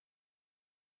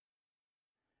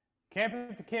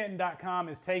CampusToCanton.com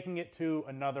is taking it to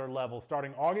another level.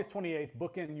 Starting August 28th,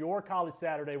 book in your college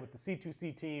Saturday with the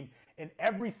C2C team in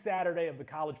every Saturday of the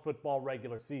college football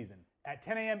regular season. At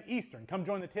 10 a.m. Eastern, come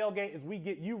join the tailgate as we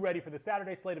get you ready for the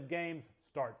Saturday slate of games,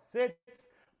 start sits,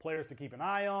 players to keep an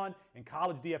eye on, and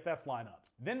college DFS lineups.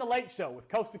 Then the Late Show with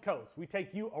Coast to Coast. We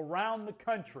take you around the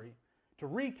country to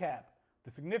recap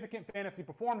the significant fantasy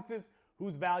performances,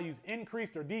 whose values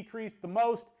increased or decreased the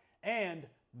most, and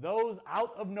those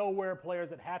out-of-nowhere players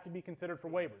that have to be considered for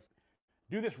waivers.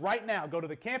 Do this right now. Go to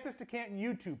the Campus to Canton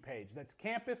YouTube page. That's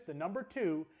Campus, the number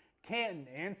 2, Canton,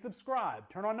 and subscribe.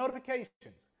 Turn on notifications.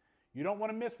 You don't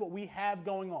want to miss what we have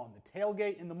going on. The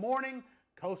tailgate in the morning,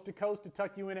 coast to coast to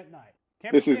tuck you in at night.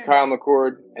 This is Kyle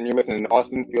McCord, and you're listening to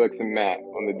Austin, Felix, and Matt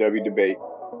on the W Debate.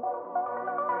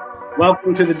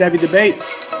 Welcome to the W Debate.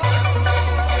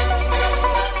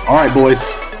 All right, boys.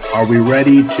 Are we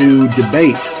ready to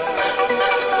debate?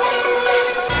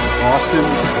 Austin,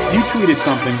 you tweeted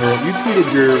something, girl. You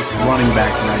tweeted your running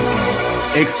back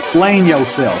ranking. Explain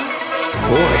yourself.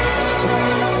 Boy,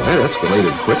 that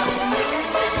escalated quickly.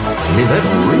 I mean, that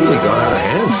really got out of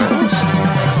hand fast.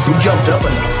 You jumped up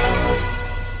and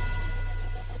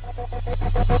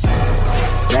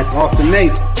That's Austin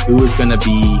Nate. Who is going to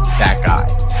be that guy?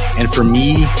 And for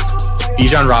me,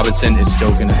 Bijan Robinson is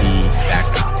still going to be that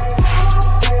guy.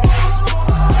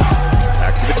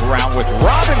 Around with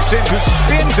Robinson, who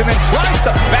spins and then tries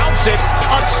to bounce it.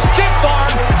 A stiff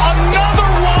arm, another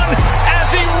one as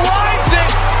he rides it,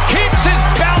 keeps his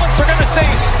balance. They're going to say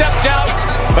he stepped out,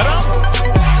 but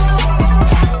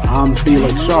I'm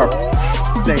Felix Sharp.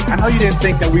 I know you didn't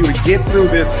think that we would get through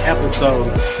this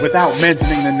episode without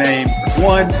mentioning the name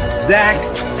one Zach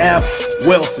F.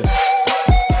 Wilson.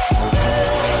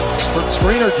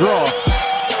 Screener draw.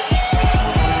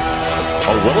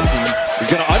 Oh, Wilson is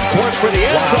going to uncourt for the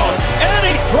end zone, and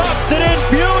he drops it in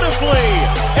beautifully.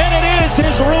 And it is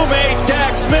his roommate,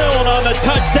 Dax Milne, on the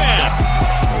touchdown.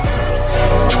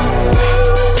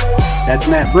 That's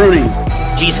Matt Bruning.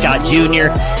 G. Scott Jr.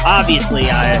 Obviously,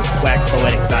 I waxed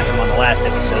poetic about him on the last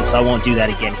episode, so I won't do that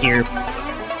again here.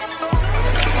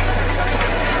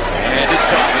 And this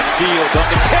time it's Fields on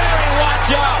the carry. Watch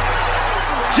out.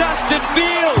 Justin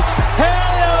Fields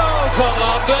hails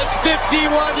Columbus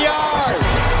 51 yards.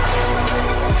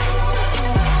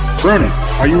 Bruning,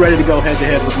 are you ready to go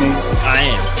head-to-head with me? I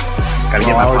am. Gotta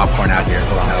get my popcorn out here.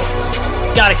 Hold on.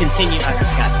 Gotta continue. I got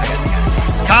it.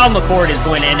 Kyle McCord is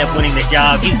going to end up winning the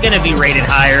job. He's going to be rated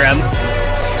higher.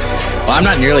 Well, I'm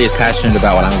not nearly as passionate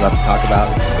about what I'm about to talk about.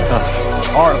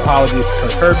 Our apologies to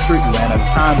Kirk Herbstreit. We ran out of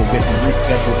time. We'll get him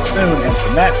rescheduled soon. And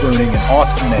for Matt Bruning and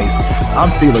Austin Nate,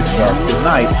 I'm Felix Sharp. Good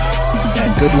night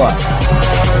and good luck.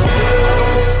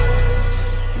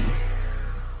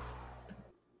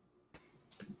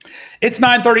 It's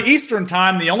 9:30 Eastern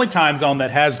time, the only time zone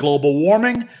that has global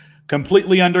warming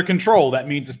completely under control. That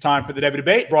means it's time for the W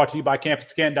Debate, brought to you by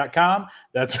CampusToCanton.com.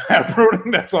 That's Matt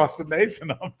Bruning, that's Austin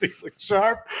Mason, I'm Felix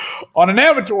Sharp. On an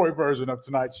amateur version of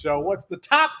tonight's show, what's the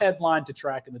top headline to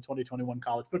track in the 2021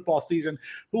 college football season?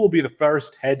 Who will be the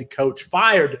first head coach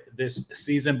fired this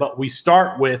season? But we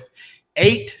start with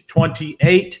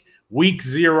 8/28, week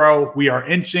 0. We are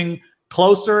inching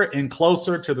closer and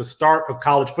closer to the start of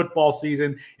college football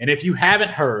season. And if you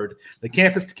haven't heard, the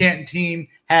Campus to Canton team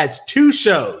has two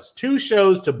shows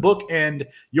to bookend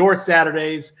your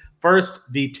Saturdays. First,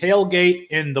 the tailgate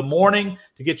in the morning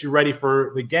to get you ready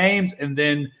for the games. And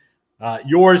then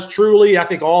yours truly, I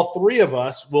think all three of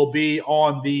us will be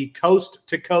on the Coast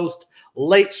to Coast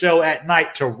Late Show at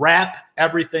night to wrap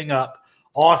everything up.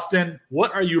 Austin,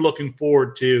 what are you looking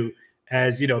forward to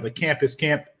as, you know, the Campus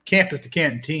to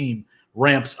Canton team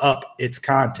ramps up its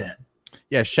content?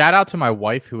 Yeah, shout out to my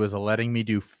wife who is letting me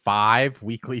do 5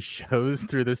 weekly shows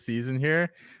through the season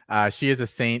here. She is a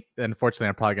saint. Unfortunately,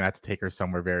 I'm probably going to have to take her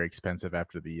somewhere very expensive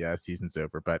after the season's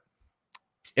over, but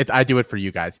I do it for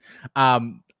you guys.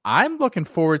 I'm looking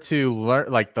forward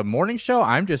to the morning show.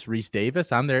 I'm just Reese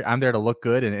Davis. I'm there to look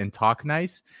good and talk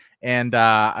nice. And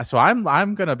so I'm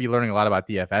going to be learning a lot about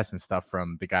DFS and stuff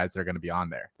from the guys that are going to be on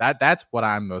there. That's what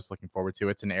I'm most looking forward to.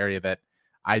 It's an area that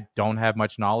I don't have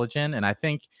much knowledge in. And I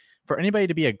think for anybody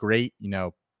to be a great,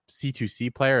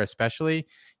 C2C player, especially,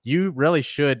 you really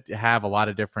should have a lot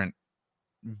of different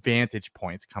vantage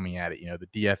points coming at it.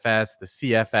 The DFS, the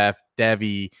CFF,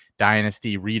 Devy,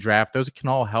 Dynasty, Redraft, those can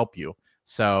all help you.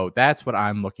 So that's what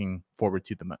I'm looking forward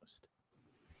to the most.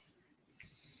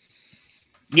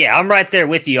 Yeah, I'm right there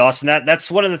with you, Austin. That's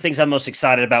one of the things I'm most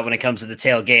excited about when it comes to the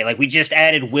tailgate. Like, we just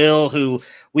added Will, who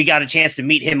we got a chance to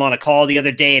meet him on a call the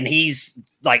other day, and he's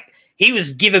he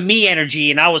was giving me energy,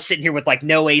 and I was sitting here with like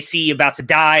no AC, about to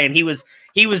die, and he was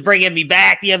bringing me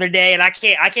back the other day, and I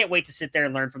can't wait to sit there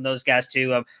and learn from those guys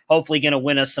too. I'm hopefully going to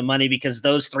win us some money because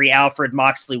those three, Alfred,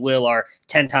 Moxley, Will, are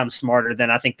 10 times smarter than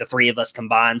I think the three of us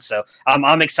combined. So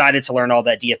I'm excited to learn all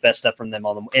that DFS stuff from them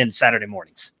in Saturday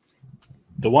mornings.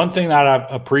 The one thing that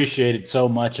I've appreciated so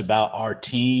much about our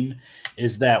team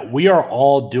is that we are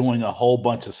all doing a whole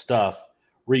bunch of stuff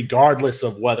regardless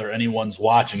of whether anyone's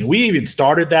watching. We even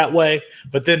started that way,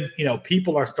 but then,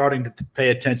 people are starting to pay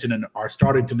attention and are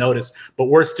starting to notice, but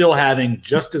we're still having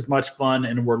just as much fun,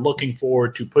 and we're looking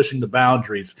forward to pushing the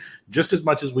boundaries just as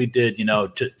much as we did,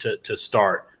 to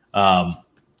start.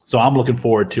 So I'm looking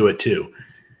forward to it too.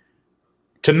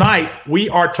 Tonight, we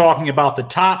are talking about the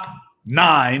top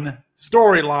 9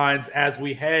 storylines as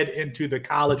we head into the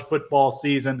college football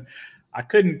season. I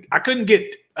couldn't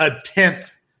get a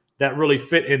 10th that really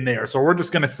fit in there. So we're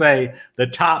just going to say the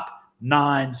top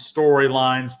 9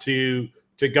 storylines to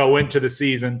go into the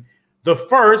season. The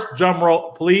first, drum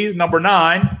roll, please, number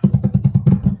 9,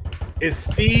 is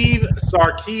Steve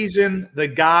Sarkisian, the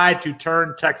guy to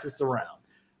turn Texas around.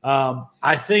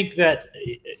 I think that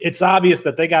it's obvious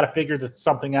that they got to figure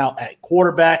something out at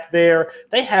quarterback there.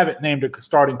 They haven't named a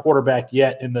starting quarterback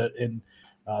yet. The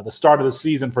start of the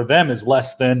season for them is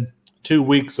less than 2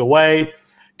 weeks away.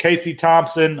 Casey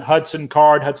Thompson, Hudson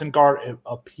Card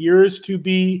appears to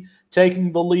be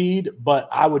taking the lead, but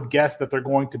I would guess that they're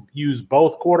going to use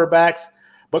both quarterbacks.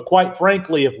 But quite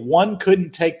frankly, if one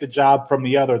couldn't take the job from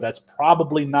the other, that's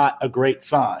probably not a great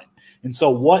sign. And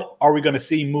so what are we going to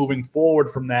see moving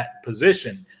forward from that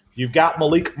position? You've got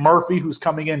Malik Murphy, who's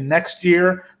coming in next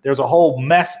year. There's a whole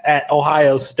mess at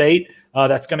Ohio State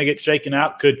that's going to get shaken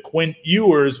out. Could Quinn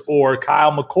Ewers or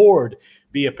Kyle McCord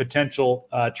be a potential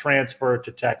transfer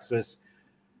to Texas?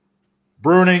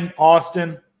 Bruning,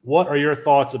 Austin, what are your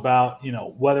thoughts about,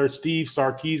 whether Steve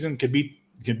Sarkisian could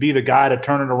be the guy to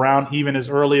turn it around even as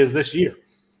early as this year?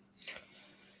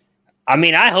 I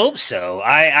mean, I hope so.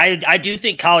 I do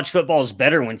think college football is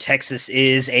better when Texas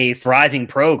is a thriving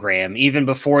program, even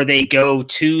before they go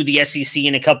to the SEC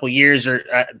in a couple years, or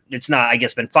it's not, I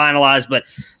guess, been finalized, but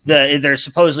they're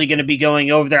supposedly going to be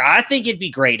going over there. I think it'd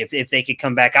be great if they could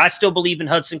come back. I still believe in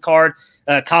Hudson Card,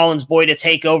 Collins Boyd to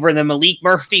take over, and then Malik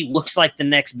Murphy looks like the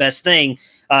next best thing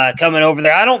coming over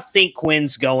there. I don't think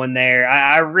Quinn's going there.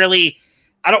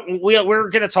 We're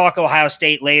going to talk Ohio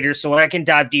State later, so I can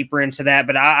dive deeper into that.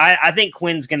 But I think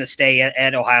Quinn's going to stay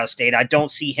at Ohio State. I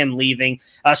don't see him leaving.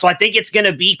 So I think it's going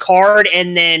to be Card.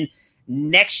 And then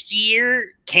next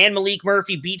year, can Malik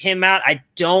Murphy beat him out? I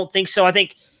don't think so. I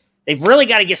think they've really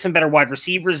got to get some better wide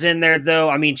receivers in there, though.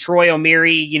 I mean, Troy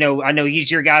O'Meary, I know he's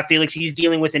your guy, Felix. He's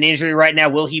dealing with an injury right now.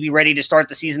 Will he be ready to start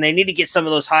the season? They need to get some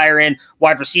of those higher-end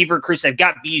wide receiver recruits. They've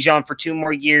got Bijan for 2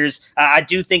 more years. I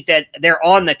do think that they're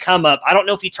on the come-up. I don't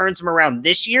know if he turns them around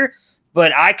this year,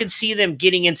 but I could see them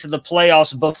getting into the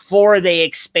playoffs before they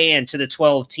expand to the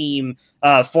 12-team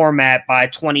format by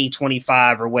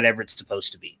 2025 or whatever it's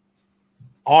supposed to be.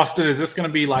 Austin, is this going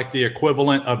to be like the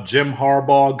equivalent of Jim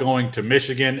Harbaugh going to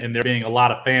Michigan and there being a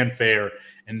lot of fanfare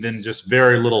and then just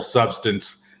very little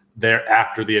substance there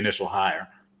after the initial hire?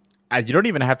 You don't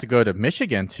even have to go to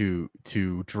Michigan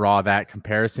to draw that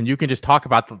comparison. You can just talk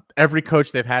about every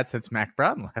coach they've had since Mack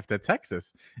Brown left at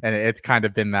Texas, and it's kind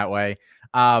of been that way.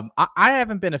 I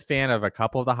haven't been a fan of a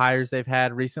couple of the hires they've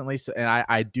had recently, and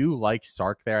I do like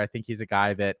Sark there. I think he's a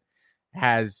guy that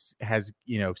has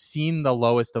seen the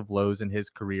lowest of lows in his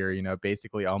career,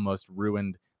 basically almost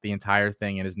ruined the entire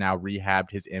thing and has now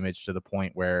rehabbed his image to the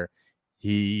point where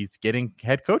he's getting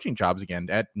head coaching jobs again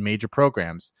at major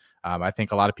programs. I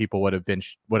think a lot of people would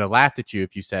have laughed at you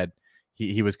if you said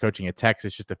he was coaching at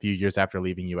Texas just a few years after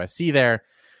leaving USC there.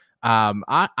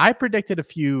 I predicted a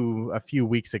few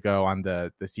weeks ago on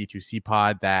the C2C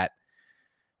pod that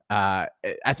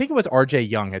I think it was RJ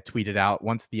Young had tweeted out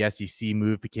once the SEC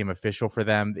move became official for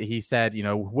them. He said,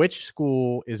 which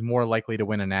school is more likely to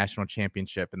win a national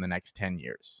championship in the next 10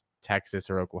 years, Texas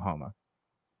or Oklahoma?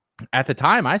 At the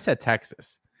time, I said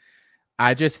Texas.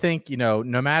 I just think, no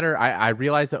matter, I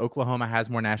realize that Oklahoma has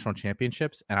more national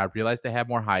championships and I realize they have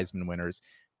more Heisman winners.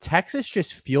 Texas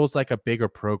just feels like a bigger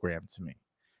program to me.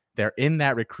 They're in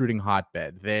that recruiting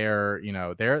hotbed. They're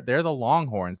the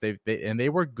Longhorns. They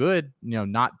were good,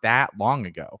 not that long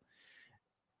ago.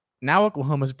 Now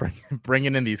Oklahoma's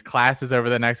bringing in these classes over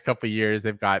the next couple of years.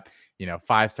 They've got,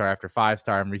 5-star after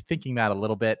 5-star. I'm rethinking that a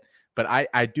little bit, but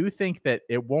I do think that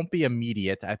it won't be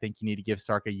immediate. I think you need to give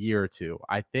Sark a year or two.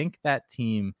 I think that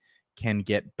team can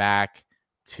get back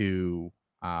to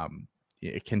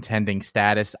contending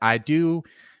status. I do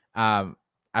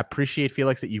appreciate,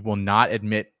 Felix, that you will not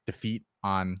admit defeat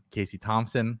on Casey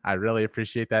Thompson. I really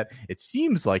appreciate that. It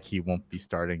seems like he won't be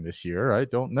starting this year. I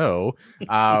don't know.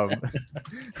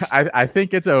 I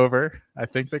think it's over. I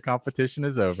think the competition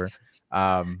is over.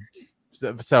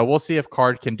 So we'll see if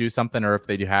Card can do something or if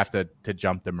they do have to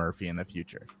jump to Murphy in the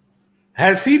future.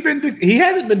 Has he been? He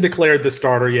hasn't been declared the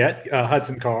starter yet.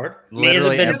 Hudson Card. He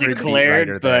hasn't been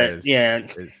declared, but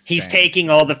he's taking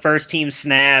all the first team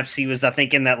snaps. He was, I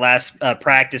think, in that last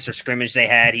practice or scrimmage they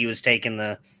had. He was taking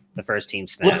the first team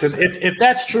snaps. Listen, if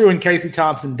that's true and Casey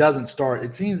Thompson doesn't start,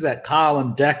 it seems that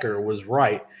Colin Decker was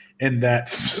right in that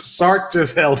Sark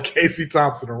just held Casey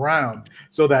Thompson around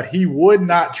so that he would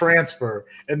not transfer,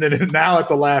 and then now at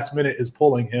the last minute is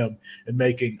pulling him and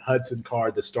making Hudson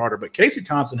Card the starter. But Casey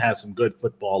Thompson has some good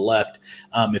football left.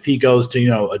 If he goes to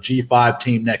a G5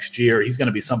 team next year, he's going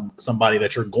to be somebody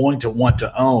that you're going to want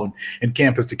to own in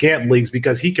campus to Canton leagues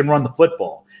because he can run the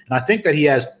football. And I think that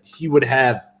he would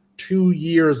have 2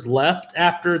 years left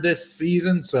after this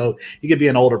season, so he could be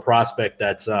an older prospect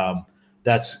that's a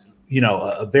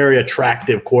very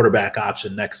attractive quarterback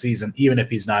option next season, even if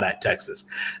he's not at Texas.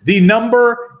 The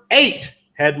number 8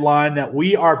 headline that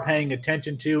we are paying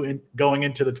attention to in going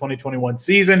into the 2021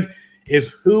 season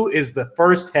is who is the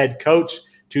first head coach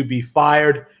to be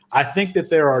fired. I think that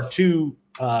there are 2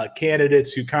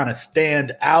 candidates who kind of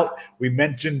stand out. We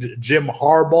mentioned Jim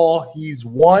Harbaugh. He's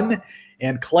one,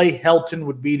 and Clay Helton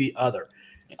would be the other.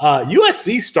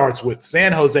 USC starts with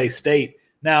San Jose State.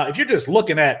 Now, if you're just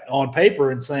looking at on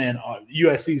paper and saying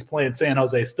USC's playing San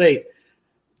Jose State,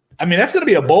 I mean, that's going to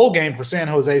be a bowl game for San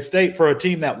Jose State for a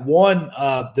team that won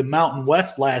the Mountain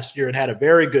West last year and had a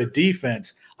very good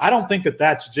defense. I don't think that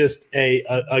that's just a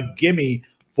gimme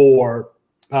for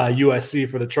USC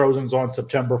for the Trojans on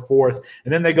September 4th.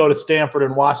 And then they go to Stanford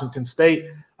and Washington State.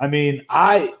 I mean,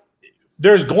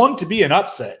 there's going to be an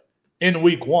upset in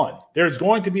week 1. There's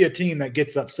going to be a team that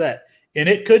gets upset. And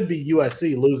it could be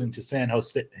USC losing to San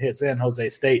Jose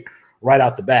State right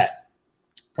out the bat.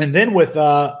 And then with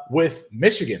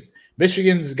Michigan.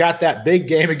 Michigan's got that big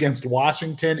game against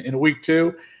Washington in week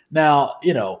 2. Now,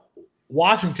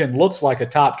 Washington looks like a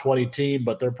top 20 team,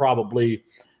 but they're probably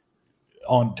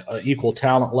on equal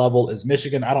talent level as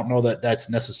Michigan. I don't know that that's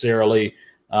necessarily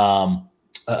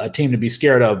a team to be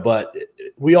scared of, but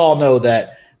we all know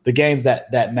that the games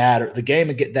that matter, the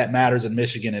game that matters in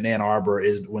Michigan and Ann Arbor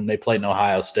is when they play in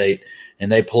Ohio State,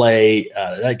 and they play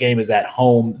that game is at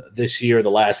home this year,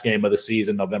 the last game of the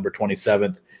season, November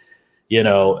 27th.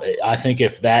 I think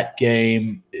if that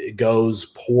game goes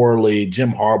poorly,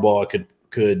 Jim Harbaugh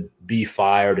could be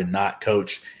fired and not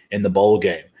coach in the bowl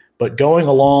game. But going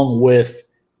along with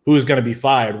who's going to be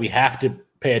fired, we have to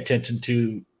pay attention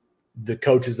to the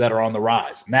coaches that are on the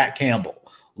rise. Matt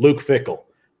Campbell, Luke Fickell.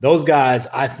 Those guys,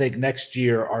 I think, next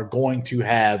year are going to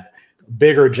have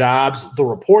bigger jobs. The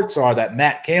reports are that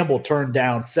Matt Campbell turned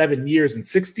down 7 years and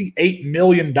 $68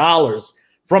 million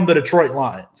from the Detroit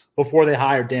Lions before they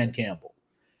hired Dan Campbell.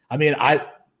 I mean,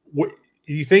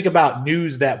 you think about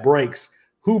news that breaks,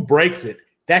 who breaks it?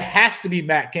 That has to be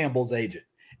Matt Campbell's agent.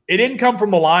 It didn't come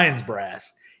from the Lions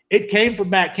brass. It came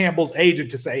from Matt Campbell's agent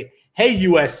to say, hey,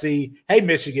 USC, hey,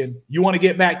 Michigan, you want to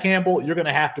get Matt Campbell? You're going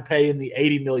to have to pay in the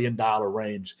 $80 million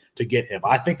range to get him.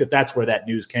 I think that's where that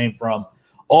news came from.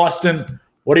 Austin,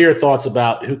 what are your thoughts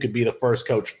about who could be the first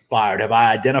coach fired? Have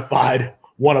I identified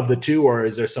one of the 2, or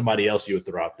is there somebody else you would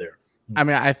throw out there? I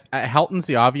mean, Helton's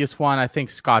the obvious one. I think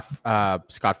Scott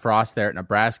Frost there at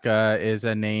Nebraska is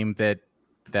a name that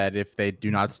if they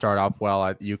do not start off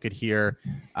well, you could hear.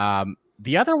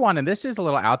 The other one, and this is a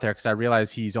little out there because I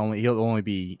realize he'll only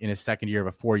be in his second year of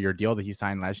a 4-year deal that he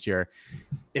signed last year.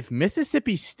 If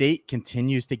Mississippi State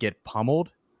continues to get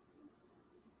pummeled,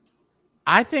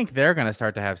 I think they're going to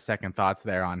start to have second thoughts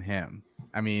there on him.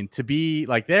 I mean, to be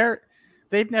like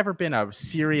they've never been a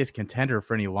serious contender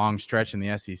for any long stretch in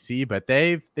the SEC, but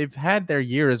they've had their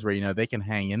years where they can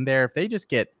hang in there. If they just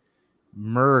get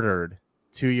murdered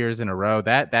 2 years in a row,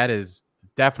 that is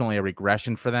definitely a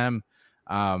regression for them.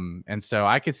 And so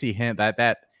I could see him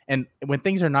and when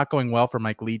things are not going well for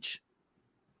Mike Leach,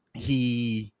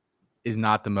 he is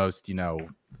not the most,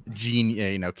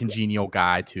 congenial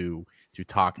guy to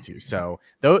talk to. So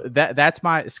that's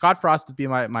my Scott Frost would be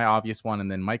my obvious one. And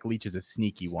then Mike Leach is a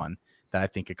sneaky one that I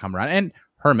think could come around, and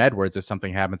Herm Edwards, if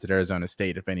something happens at Arizona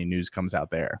State, if any news comes out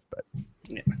there, but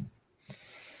yeah.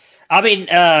 I mean,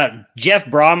 Jeff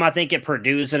Brom, I think at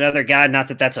Purdue is another guy. Not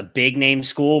that that's a big name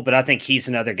school, but I think he's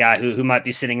another guy who might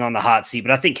be sitting on the hot seat.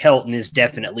 But I think Helton is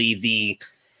definitely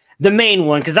the main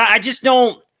one because I just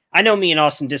don't. I know me and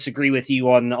Austin disagree with you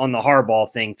on the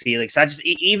Harbaugh thing, Felix. I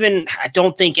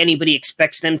don't think anybody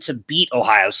expects them to beat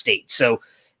Ohio State. So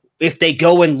if they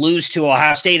go and lose to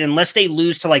Ohio State, unless they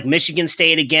lose to like Michigan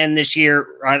State again this year.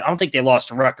 I don't think they lost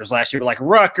to Rutgers last year, but like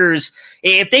Rutgers,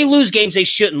 if they lose games they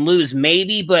shouldn't lose,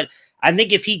 maybe. But I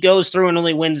think if he goes through and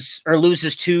only wins or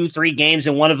loses 2-3 games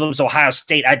and one of them is Ohio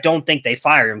State, I don't think they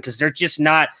fire him because they're just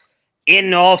not,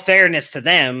 in all fairness to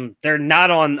them, they're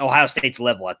not on Ohio State's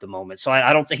level at the moment. So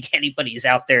I don't think anybody's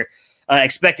out there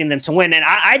expecting them to win. And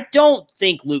I don't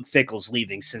think Luke Fickell's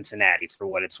leaving Cincinnati for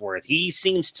what it's worth. He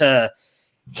seems to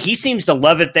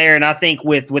love it there. And I think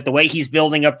with the way he's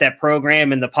building up that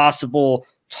program and the possible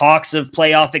talks of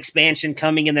playoff expansion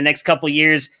coming in the next couple of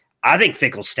years, I think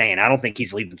Fickell's staying. I don't think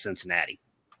he's leaving Cincinnati.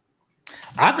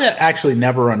 I've actually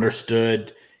never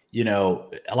understood,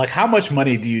 like how much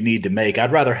money do you need to make?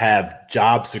 I'd rather have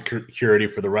job security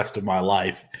for the rest of my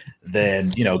life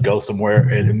than, go somewhere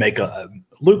and make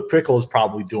Luke Fickell is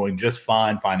probably doing just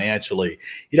fine financially.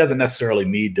 He doesn't necessarily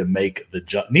need to make the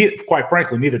jump. Quite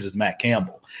frankly, neither does Matt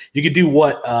Campbell. You could do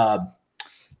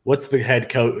what's the head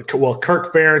coach? Well,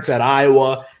 Kirk Ferentz at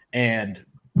Iowa and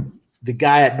the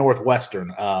guy at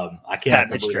Northwestern. I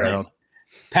can't remember his name.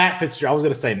 Pat Fitzgerald. I was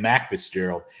going to say Mac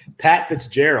Fitzgerald. Pat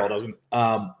Fitzgerald.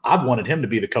 I've wanted him to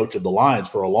be the coach of the Lions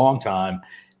for a long time.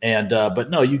 And but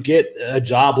no, you get a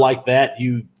job like that.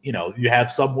 You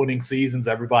have some winning seasons.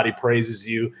 Everybody praises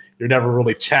you. You're never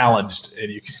really challenged,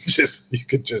 and you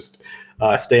could just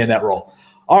stay in that role.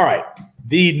 All right,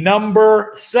 the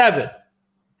number 7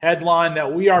 headline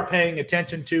that we are paying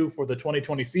attention to for the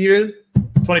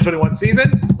 2021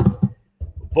 season: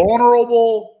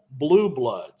 vulnerable blue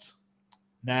bloods.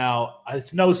 Now,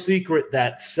 it's no secret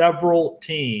that several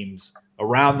teams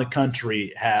around the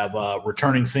country have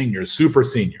returning seniors, super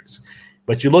seniors.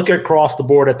 But you look across the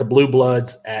board at the blue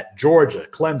bloods at Georgia,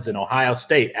 Clemson, Ohio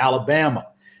State, Alabama,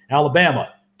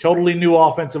 totally new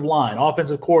offensive line,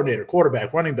 offensive coordinator,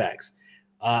 quarterback, running backs.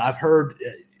 I've heard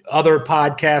other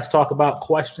podcasts talk about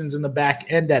questions in the back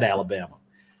end at Alabama.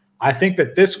 I think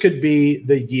that this could be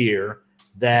the year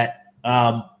that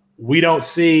we don't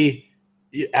see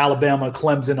Alabama,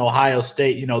 Clemson, Ohio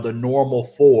State, the normal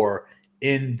 4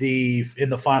 in the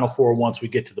Final Four once we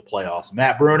get to the playoffs.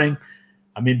 Matt Bruning,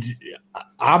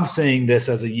 I'm seeing this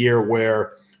as a year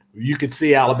where you could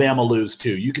see Alabama lose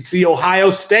 2. You could see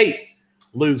Ohio State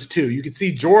lose 2. You could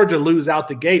see Georgia lose out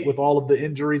the gate with all of the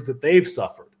injuries that they've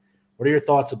suffered. What are your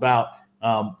thoughts about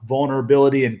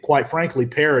vulnerability and, quite frankly,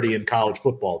 parity in college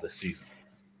football this season?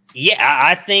 Yeah,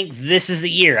 I think this is the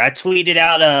year. I tweeted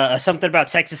out something about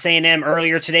Texas A&M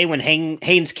earlier today when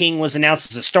Haynes King was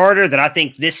announced as a starter, that I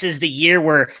think this is the year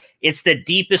where it's the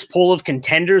deepest pool of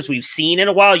contenders we've seen in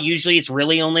a while. Usually it's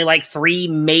really only like 3,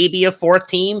 maybe a 4th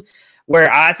team,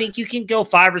 where I think you can go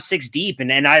 5 or 6 deep.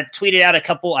 And I tweeted out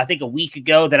a week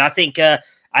ago that I think I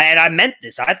meant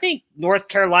this. I think North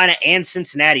Carolina and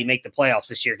Cincinnati make the playoffs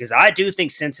this year because I do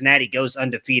think Cincinnati goes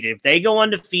undefeated. If they go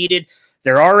undefeated,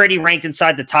 they're already ranked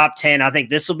inside the top 10. I think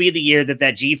this will be the year that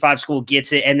G5 school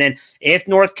gets it. And then if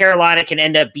North Carolina can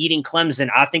end up beating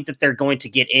Clemson, I think that they're going to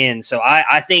get in. So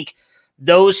I think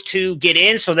those 2 get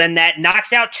in. So then that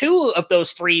knocks out 2 of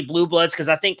those 3 blue bloods because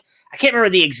I can't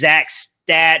remember the exact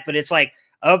stat, but it's like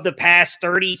of the past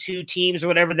 32 teams or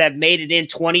whatever that made it in,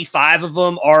 25 of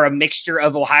them are a mixture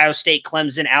of Ohio State,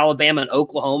 Clemson, Alabama, and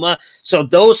Oklahoma. So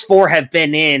those 4 have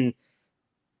been in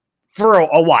for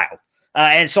a while.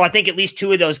 And so I think at least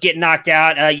 2 of those get knocked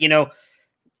out. I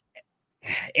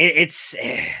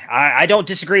don't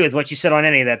disagree with what you said on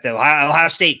any of that, though. Ohio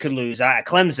State could lose.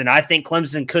 Clemson, I think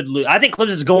Clemson could lose. I think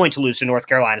Clemson's going to lose to North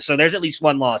Carolina, so there's at least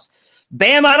 1 loss.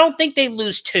 Bama, I don't think they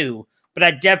lose 2, but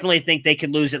I definitely think they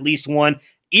could lose at least 1.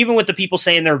 Even with the people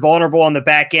saying they're vulnerable on the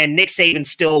back end, Nick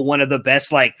Saban's still one of the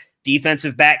best,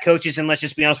 defensive back coaches, and let's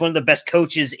just be honest, one of the best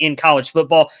coaches in college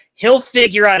football. He'll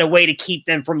figure out a way to keep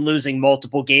them from losing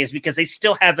multiple games because they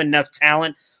still have enough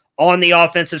talent on the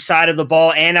offensive side of the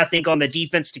ball, and I think on the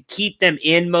defense to keep them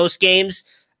in most games.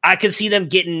 I could see them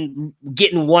getting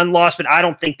 1 loss, but I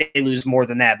don't think they lose more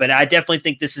than that. But I definitely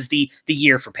think this is the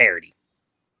year for parity.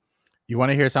 You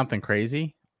want to hear something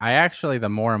crazy? I actually, the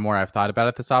more and more I've thought about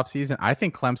it this offseason, I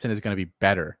think Clemson is going to be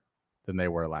better than they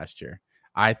were last year.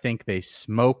 I think they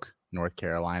smoke North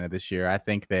Carolina this year. I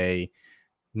think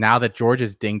now that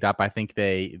Georgia's dinged up, I think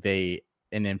they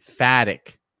an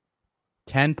emphatic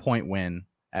 10-point win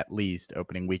at least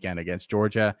opening weekend against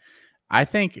Georgia. I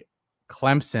think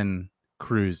Clemson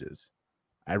cruises.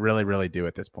 I really, really do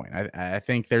at this point. I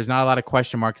think there's not a lot of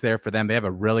question marks there for them. They have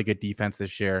a really good defense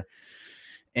this year.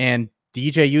 And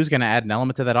DJU is going to add an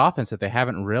element to that offense that they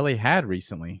haven't really had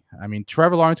recently.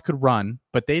 Trevor Lawrence could run,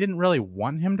 but they didn't really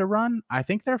want him to run. I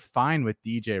think they're fine with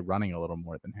DJ running a little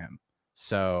more than him.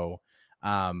 So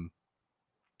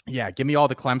Yeah, give me all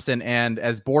the Clemson. And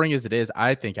as boring as it is,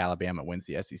 I think Alabama wins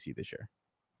the SEC this year.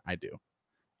 I do.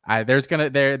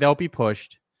 They'll be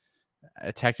pushed.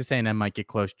 Texas A&M might get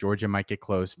close. Georgia might get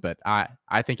close, but I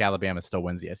think Alabama still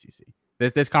wins the SEC.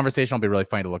 This conversation will be really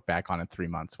funny to look back on in 3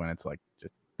 months when it's like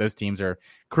just those teams are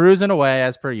cruising away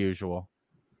as per usual.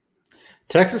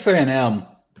 Texas A&M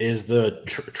is the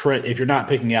trend. If you're not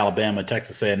picking Alabama,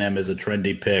 Texas A&M is a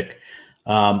trendy pick.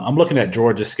 I'm looking at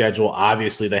Georgia's schedule.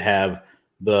 Obviously, they have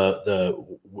the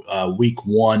week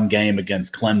 1 game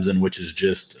against Clemson, which is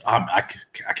just I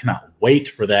cannot wait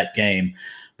for that game.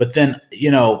 But then,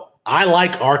 I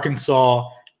like Arkansas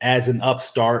as an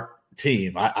upstart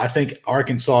team. I think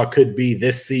Arkansas could be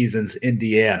this season's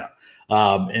Indiana.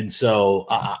 And so,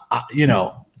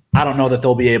 I don't know that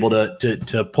they'll be able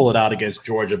to pull it out against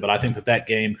Georgia, but I think that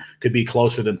game could be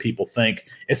closer than people think,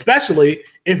 especially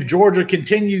if Georgia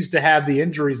continues to have the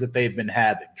injuries that they've been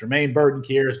having. Jermaine Burton,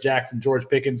 Kearis Jackson, George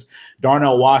Pickens,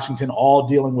 Darnell Washington, all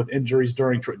dealing with injuries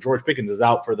during George Pickens is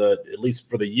out at least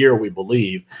for the year, we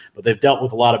believe, but they've dealt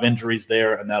with a lot of injuries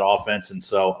there in that offense. And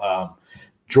so,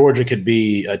 Georgia could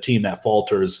be a team that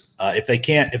falters if they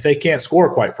can't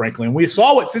score, quite frankly. And we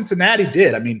saw what Cincinnati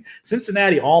did. I mean,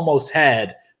 Cincinnati almost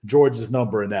had Georgia's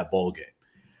number in that bowl game.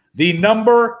 The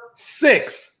number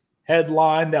 6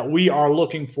 headline that we are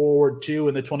looking forward to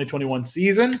in the 2021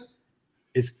 season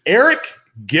is Eric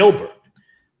Gilbert.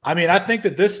 I mean, I think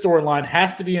that this storyline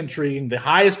has to be intriguing. The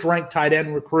highest ranked tight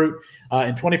end recruit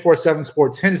in 24/7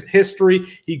 Sports history.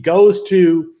 He goes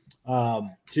to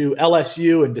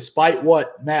LSU, and despite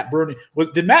what Matt Bruning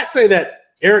did Matt say that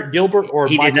Eric Gilbert or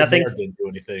he Michael did nothing? Mayer didn't do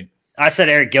anything? I said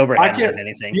Eric Gilbert hadn't done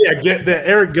anything. Yeah,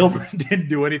 Eric Gilbert didn't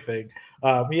do anything.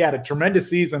 He had a tremendous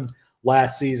season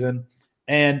last season,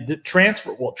 and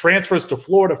transfers to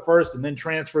Florida first, and then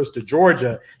transfers to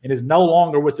Georgia, and is no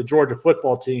longer with the Georgia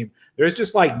football team. There's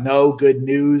just no good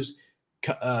news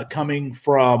coming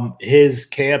from his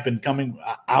camp and coming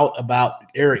out about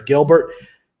Eric Gilbert.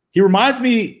 He reminds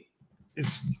me,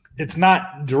 it's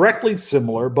not directly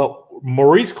similar, but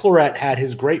Maurice Clarett had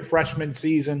his great freshman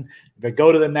season. They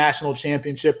go to the national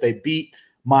championship. They beat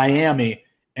Miami.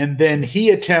 And then he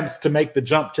attempts to make the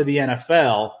jump to the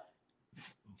NFL,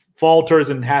 falters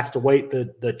and has to wait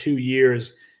the 2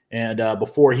 years. And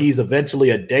before he's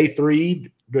eventually a day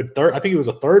 3, I think he was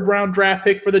a 3rd-round draft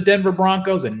pick for the Denver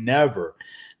Broncos and never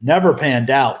panned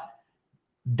out.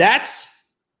 That's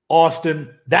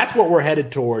Austin. That's what we're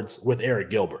headed towards with Eric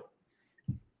Gilbert.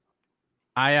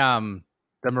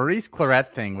 The Maurice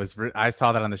Clarett thing was, I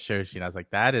saw that on the show sheet. I was like,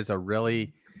 that is a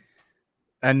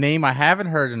name I haven't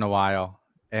heard in a while.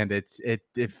 And it's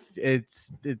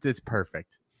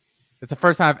perfect. It's the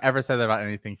first time I've ever said that about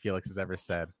anything Felix has ever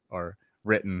said or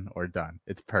written or done.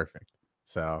 It's perfect.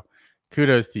 So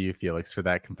kudos to you, Felix, for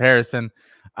that comparison.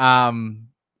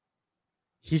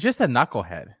 He's just a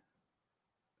knucklehead.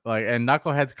 And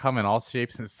knuckleheads come in all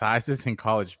shapes and sizes in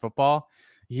college football.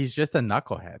 He's just a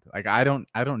knucklehead. I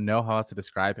don't know how else to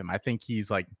describe him. I think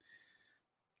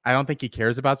I don't think he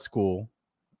cares about school.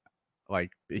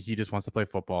 He just wants to play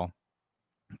football.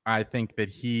 I think that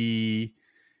he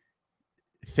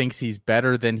thinks he's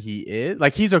better than he is.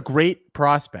 He's a great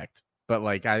prospect, but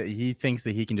he thinks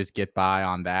that he can just get by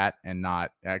on that and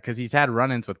not, because he's had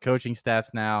run-ins with coaching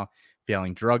staffs now,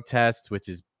 failing drug tests, which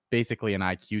is basically an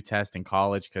IQ test in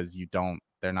college because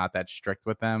they're not that strict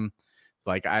with them.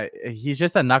 He's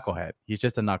just a knucklehead.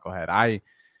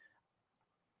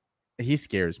 He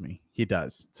scares me. He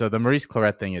does. So the Maurice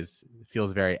Clarett thing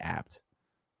feels very apt.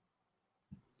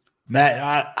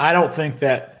 Matt, I don't think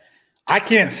that I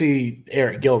can't see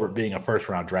Eric Gilbert being a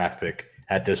 1st-round draft pick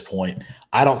at this point.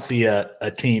 I don't see a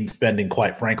team spending,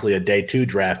 quite frankly, a day 2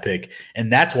 draft pick,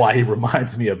 and that's why he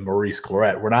reminds me of Maurice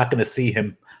Clarett. We're not going to see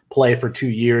him play for 2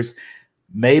 years.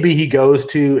 Maybe he goes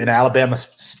to an Alabama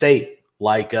State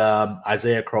like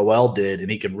Isaiah Crowell did, and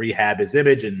he can rehab his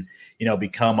image and,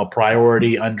 become a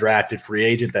priority undrafted free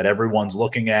agent that everyone's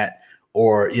looking at,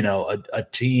 or,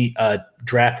 a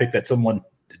draft pick that someone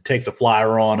takes a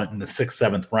flyer on in the 6th,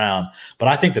 7th round. But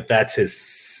I think that that's his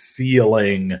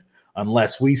ceiling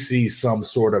unless we see some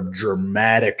sort of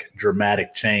dramatic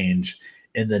change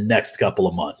in the next couple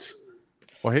of months.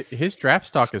 Well, his draft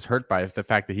stock is hurt by the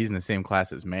fact that he's in the same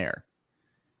class as Mayer.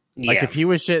 Yeah.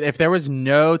 If there was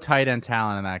no tight end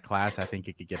talent in that class, I think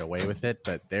he could get away with it.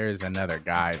 But there's another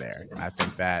guy there, and I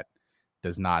think that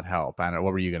does not help. I don't know.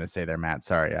 What were you going to say there, Matt?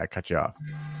 Sorry, I cut you off.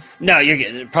 No, you're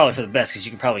getting probably for the best because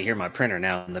you can probably hear my printer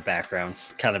now in the background,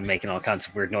 kind of making all kinds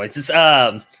of weird noises.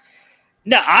 No,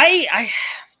 I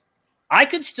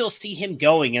could still see him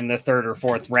going in the 3rd or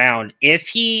 4th round if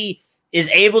he is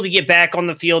able to get back on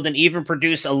the field and even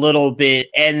produce a little bit,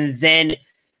 and then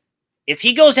if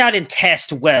he goes out and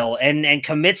tests well and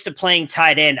commits to playing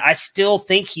tight end, I still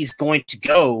think he's going to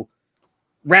go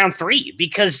round 3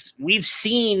 because we've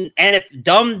seen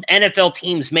dumb NFL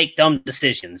teams make dumb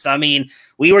decisions. I mean,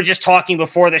 we were just talking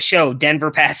before the show,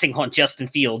 Denver passing on Justin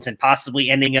Fields and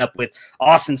possibly ending up with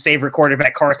Austin's favorite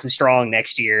quarterback, Carson Strong,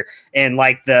 next year, and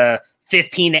like the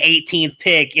 15 to 18th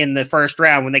pick in the first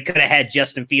round when they could have had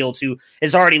Justin Fields, who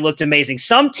has already looked amazing.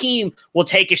 Some team will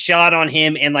take a shot on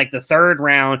him in like the 3rd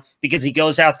round because he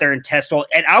goes out there and tests well.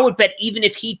 And I would bet even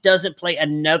if he doesn't play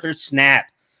another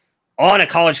snap on a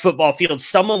college football field,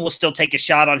 someone will still take a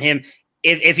shot on him.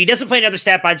 If he doesn't play another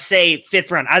snap, I'd say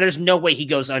 5th round. There's no way he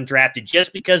goes undrafted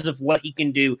just because of what he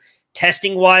can do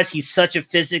testing wise. He's such a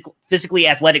physically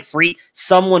athletic freak.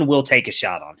 Someone will take a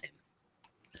shot on him.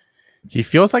 He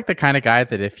feels like the kind of guy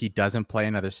that if he doesn't play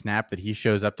another snap, that he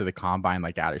shows up to the combine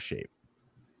like out of shape.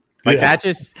 Like that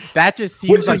just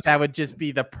seems like that would just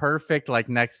be the perfect like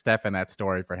next step in that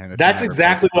story for him. That's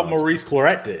exactly what Maurice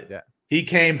Clarett did. Yeah. He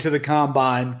came to the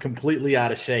combine completely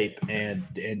out of shape and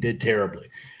did terribly.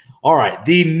 All right,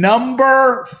 the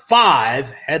number 5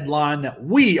 headline that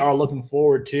we are looking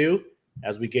forward to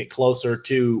as we get closer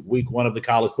to week 1 of the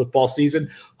college football season.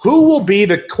 Who will be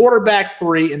the quarterback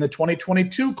 3 in the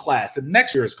 2022 class, in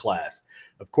next year's class?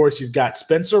 Of course, you've got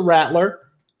Spencer Rattler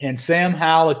and Sam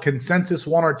Howell, a consensus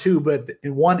 1 or 2, but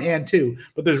in 1 and 2.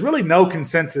 But there's really no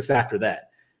consensus after that.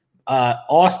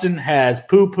 Austin has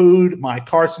poo-pooed my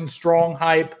Carson Strong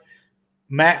hype.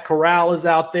 Matt Corral is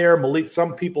out there.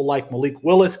 Some people like Malik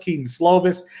Willis, Keaton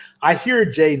Slovis. I hear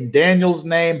Jaden Daniels'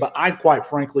 name, but I quite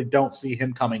frankly don't see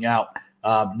him coming out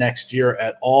next year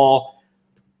at all.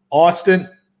 Austin,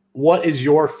 what is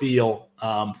your feel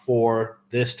for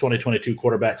this 2022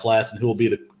 quarterback class, and who will be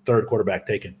the 3rd quarterback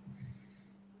taken?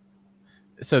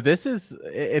 So this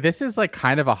is like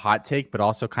kind of a hot take, but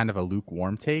also kind of a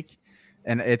lukewarm take.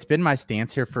 And it's been my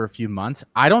stance here for a few months.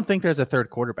 I don't think there's a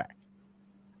 3rd quarterback.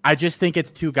 I just think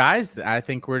it's 2 guys. I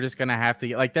think we're just going to have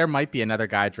to there might be another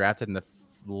guy drafted in the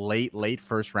late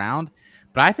first round,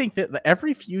 but I think that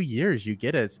every few years you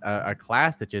get a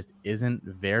class that just isn't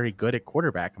very good at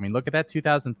quarterback. I mean, look at that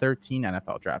 2013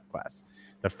 NFL draft class.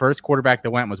 The first quarterback that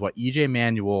went was EJ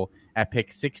Manuel at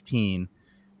pick 16.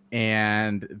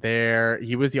 And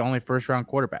he was the only first round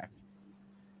quarterback.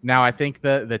 Now, I think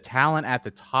the talent at the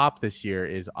top this year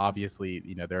is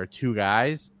obviously, there are 2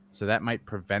 guys, so that might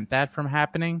prevent that from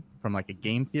happening from like a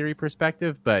game theory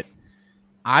perspective. But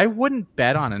I wouldn't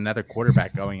bet on another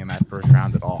quarterback going in that first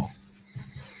round at all.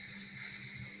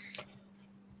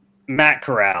 Matt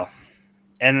Corral.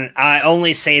 And I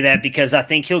only say that because I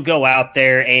think he'll go out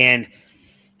there and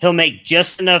he'll make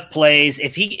just enough plays.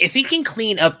 If he can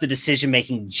clean up the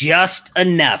decision-making just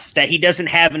enough that he doesn't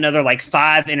have another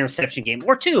 5 interception game,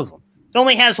 or 2 of them. He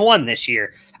only has 1 this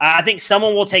year. I think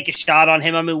someone will take a shot on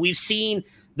him. I mean, we've seen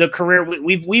the career.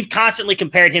 We've constantly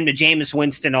compared him to Jameis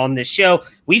Winston on this show.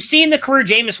 We've seen the career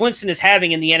Jameis Winston is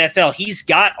having in the NFL. He's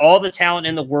got all the talent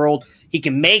in the world. He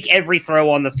can make every throw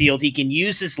on the field. He can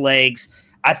use his legs.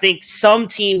 I think some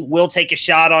team will take a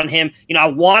shot on him. I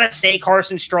want to say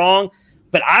Carson Strong,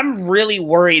 but I'm really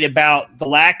worried about the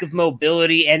lack of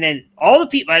mobility. And then all the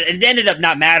people, it ended up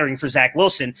not mattering for Zach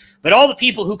Wilson, but all the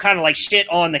people who kind of shit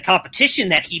on the competition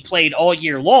that he played all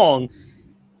year long,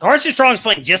 Carson Strong's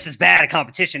playing just as bad a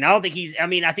competition. I think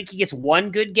he gets 1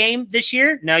 good game this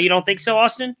year. No, you don't think so,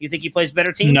 Austin? You think he plays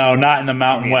better teams? No, not in the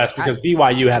Mountain West, because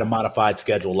BYU had a modified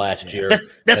schedle last year.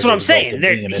 That's what I'm saying.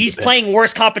 He's playing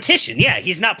worse competition. Yeah,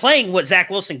 he's not playing what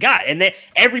Zach Wilson got. And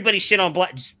everybody shit on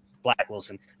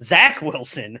Zach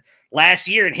Wilson last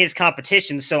year in his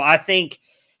competition. So I think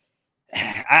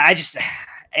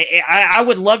I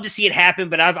would love to see it happen,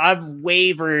 but I've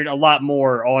wavered a lot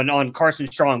more on Carson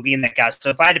Strong being that guy. So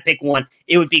if I had to pick one,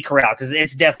 it would be Corral, because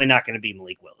it's definitely not going to be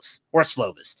Malik Willis or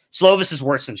Slovis. Slovis is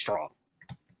worse than Strong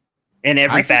in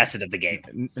every facet of the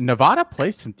game. Nevada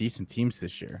plays some decent teams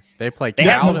this year.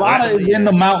 Nevada is in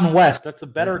the Mountain West. It's a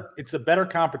better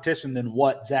competition than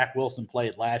what Zach Wilson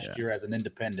played last year as an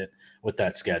independent with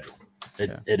that schedule.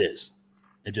 It is.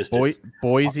 It just is.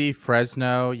 Boise,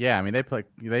 Fresno. Yeah, I mean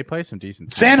they play some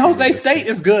decent. San Jose State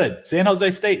is good.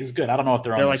 I don't know if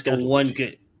they're on the one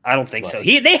good. I don't think so.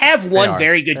 They have one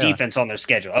very good defense on their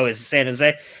schedule. Oh, is it San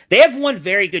Jose? They have one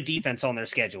very good defense on their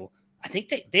schedule. I think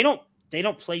they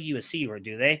don't play USC, or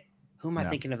do they? Who am I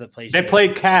thinking of that plays? They play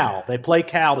Cal. They play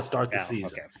Cal to start the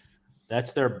season. Okay.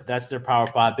 That's their Power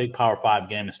 5, big Power 5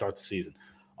 game to start the season.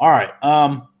 All right.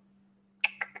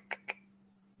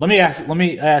 Let me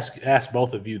ask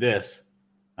both of you this.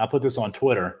 I'll put this on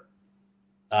Twitter.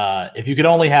 If you could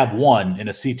only have one in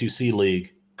a C2C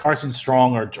league, Carson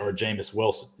Strong or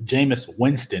Jameis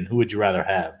Winston? Who would you rather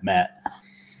have, Matt?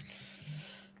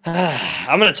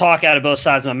 I'm going to talk out of both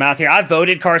sides of my mouth here. I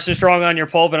voted Carson Strong on your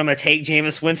poll, but I'm going to take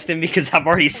Jameis Winston because I've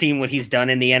already seen what he's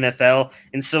done in the NFL,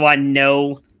 and so I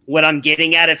know what I'm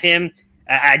getting out of him.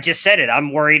 I just said it.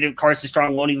 I'm worried that Carson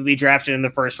Strong won't even be drafted in the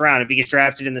first round. If he gets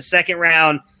drafted in the second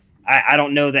round, I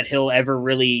don't know that he'll ever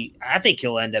really – I think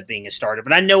he'll end up being a starter,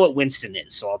 but I know what Winston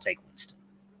is, so I'll take Winston.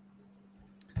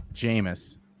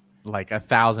 Jameis, like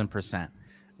 1,000%.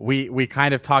 We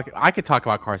kind of talk. I could talk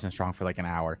about Carson Strong for like an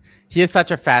hour. He is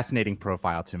such a fascinating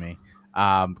profile to me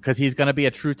because he's going to be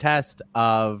a true test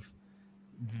of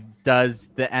does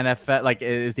the NFL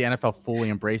is the NFL fully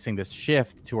embracing this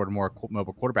shift toward more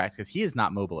mobile quarterbacks, because he is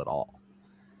not mobile at all.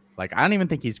 Like, I don't even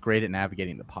think he's great at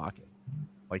navigating the pocket.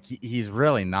 Like, he's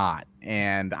really not.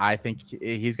 And I think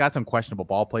he's got some questionable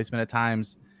ball placement at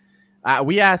times.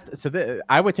 We asked,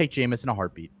 I would take Jameis in a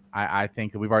heartbeat. I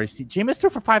think that we've already seen Jameis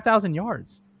threw for 5,000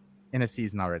 yards in a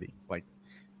season already. Like,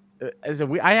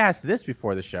 I asked this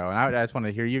before the show, and I just wanted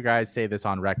to hear you guys say this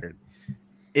on record.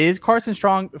 Is Carson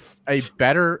Strong a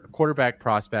better quarterback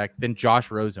prospect than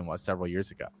Josh Rosen was several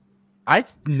years ago?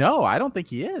 No, I don't think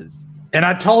he is. And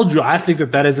I told you, I think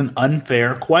that is an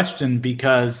unfair question,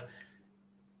 because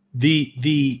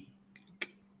when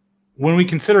we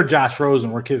consider Josh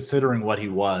Rosen, we're considering what he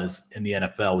was in the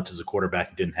NFL, which is a quarterback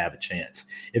who didn't have a chance.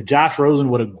 If Josh Rosen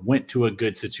would have went to a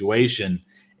good situation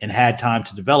and had time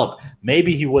to develop,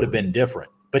 maybe he would have been different.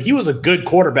 But he was a good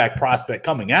quarterback prospect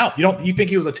coming out. You think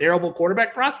he was a terrible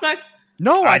quarterback prospect?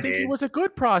 No, I think he was a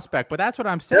good prospect, but that's what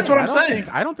I'm saying. That's what I'm saying.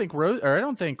 I don't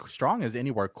think Strong is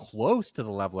anywhere close to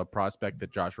the level of prospect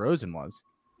that Josh Rosen was.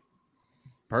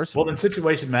 Personally. Well, then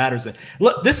situation matters.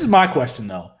 Look, this is my question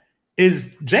though.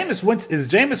 Is Jameis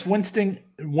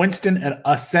Winston an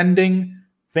ascending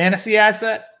fantasy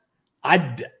asset?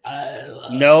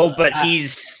 No, but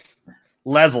he's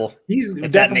level.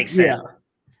 If that makes sense. Yeah.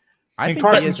 I think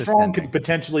Carson Strong could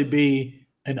potentially be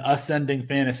an ascending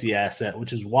fantasy asset,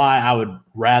 which is why I would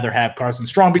rather have Carson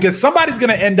Strong, because somebody's going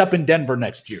to end up in Denver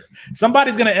next year.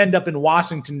 Somebody's going to end up in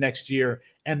Washington next year,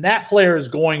 and that player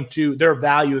is their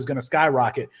value is going to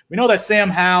skyrocket. We know that Sam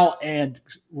Howell and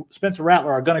Spencer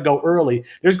Rattler are going to go early.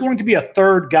 There's going to be a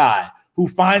third guy who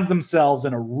finds themselves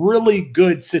in a really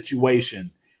good situation,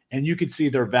 and you could see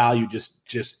their value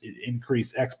just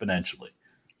increase exponentially.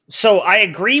 So I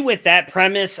agree with that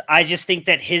premise. I just think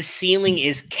that his ceiling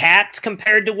is capped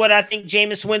compared to what I think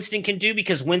Jameis Winston can do,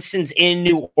 because Winston's in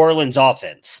New Orleans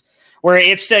offense. Where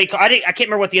I can't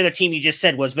remember what the other team you just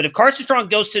said was, but if Carson Strong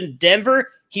goes to Denver,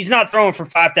 he's not throwing for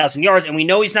 5,000 yards, and we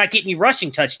know he's not getting you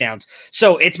rushing touchdowns.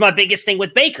 So it's my biggest thing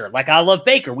with Baker. Like, I love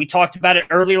Baker. We talked about it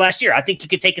earlier last year. I think he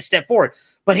could take a step forward.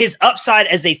 But his upside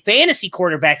as a fantasy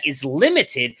quarterback is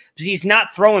limited because he's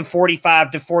not throwing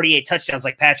 45 to 48 touchdowns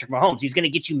like Patrick Mahomes. He's going to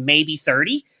get you maybe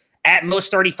 30, at most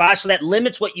 35. So that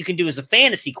limits what you can do as a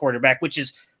fantasy quarterback, which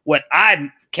is what I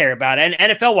care about. And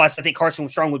NFL-wise, I think Carson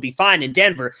Strong would be fine in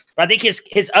Denver. But I think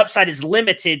his upside is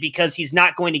limited because he's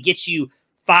not going to get you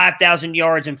 5,000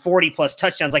 yards and 40-plus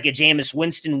touchdowns like a Jameis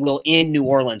Winston will in New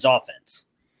Orleans offense.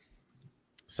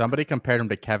 Somebody compared him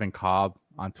to Kevin Kolb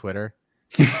on Twitter.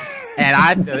 And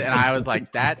I was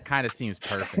like, that kind of seems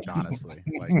perfect, honestly.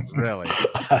 Like, really.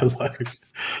 I like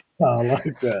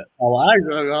that. I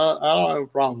don't have a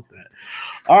problem with that.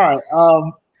 All right.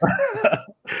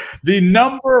 The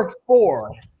number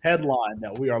 4 headline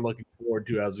that we are looking forward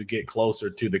to as we get closer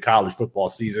to the college football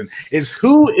season is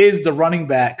who is the running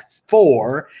back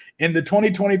 4 in the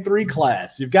 2023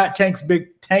 class. You've got Tank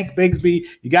Bigsby,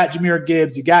 you got Jahmyr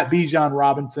Gibbs, you got Bijan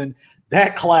Robinson.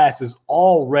 That class is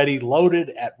already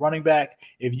loaded at running back.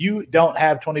 If you don't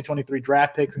have 2023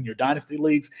 draft picks in your dynasty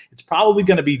leagues, it's probably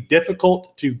going to be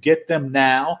difficult to get them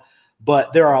now.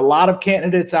 But there are a lot of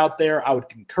candidates out there. I would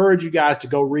encourage you guys to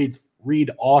go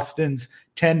read Austin's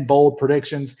 10 bold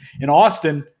predictions. In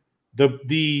Austin,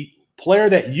 the player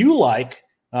that you like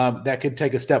that could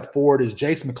take a step forward is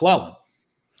Jace McClellan.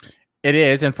 It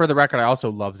is. And for the record, I also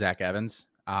love Zach Evans.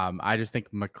 I just think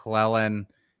McClellan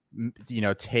 –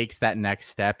 takes that next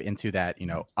step into that,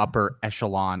 upper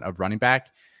echelon of running back.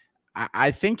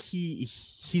 I think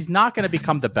he's not going to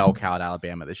become the bell cow at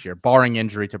Alabama this year, barring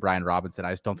injury to Brian Robinson.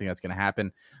 I just don't think that's going to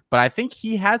happen. But I think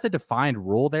he has a defined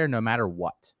role there no matter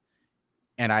what.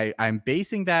 And I'm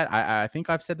basing that. I think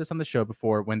I've said this on the show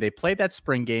before. When they played that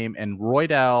spring game and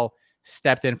Roydell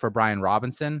stepped in for Brian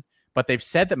Robinson, but they've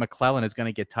said that McClellan is going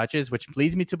to get touches, which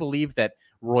leads me to believe that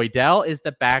Roydell is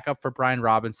the backup for Brian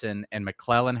Robinson and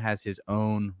McClellan has his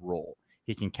own role.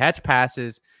 He can catch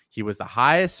passes. He was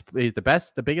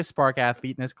the biggest spark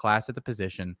athlete in his class at the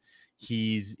position.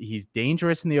 He's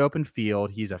dangerous in the open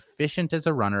field. He's efficient as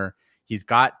a runner. He's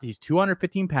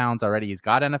 215 pounds already. He's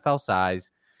got NFL size.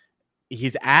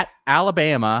 He's at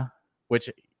Alabama, which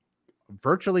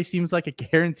virtually seems like it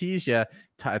guarantees you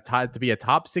to be a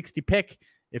top 60 pick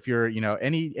if you're,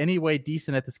 any way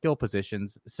decent at the skill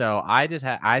positions. So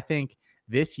I think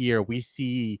this year we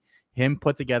see him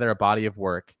put together a body of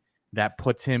work that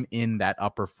puts him in that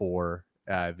upper 4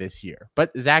 this year.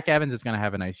 But Zach Evans is going to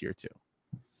have a nice year too.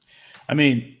 I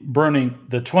mean, Bruning,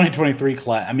 the 2023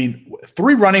 class,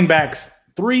 3 running backs,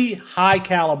 3 high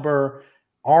caliber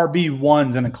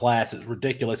RB1s in a class is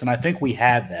ridiculous. And I think we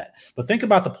have that. But think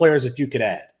about the players that you could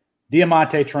add.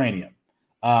 Diamante Tranium,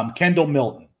 Kendall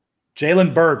Milton,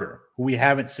 Jalen Berger, who we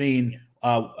haven't seen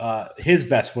his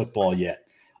best football yet.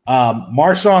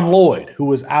 Marshawn Lloyd, who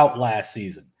was out last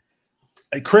season.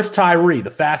 Chris Tyree, the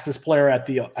fastest player at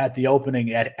the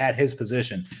opening at his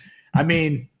position. I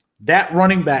mean, that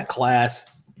running back class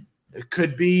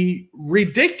could be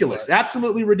ridiculous,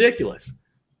 absolutely ridiculous.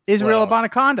 Israel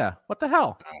Abanikanda, what the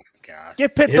hell? Oh my God!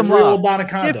 Give Pitt some love.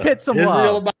 Give Pitt some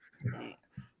love.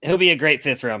 He'll be a great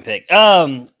 5th round pick.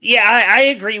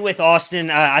 I agree with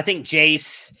Austin. I think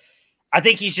Jace. I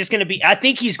think he's going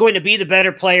to be the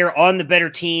better player on the better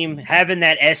team, having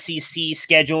that SEC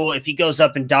schedule. If he goes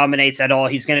up and dominates at all,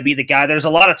 he's going to be the guy. There's a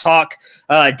lot of talk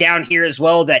down here as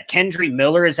well that Kendre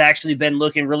Miller has actually been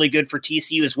looking really good for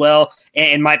TCU as well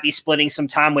and might be splitting some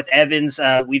time with Evans.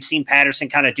 We've seen Patterson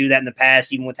kind of do that in the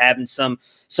past, even with having some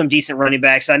decent running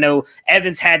backs. I know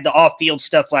Evans had the off-field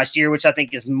stuff last year, which I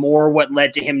think is more what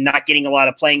led to him not getting a lot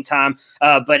of playing time.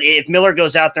 But if Miller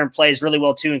goes out there and plays really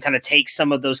well too and kind of takes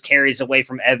some of those carries away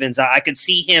from Evans, I could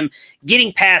see him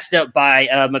getting passed up by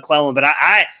McClellan. But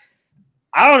I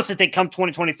honestly think come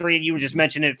 2023, and you were just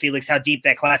mentioning it, Felix, how deep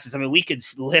that class is. I mean, we could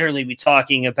literally be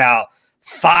talking about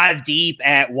 5 deep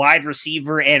at wide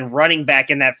receiver and running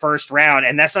back in that first round,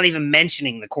 and that's not even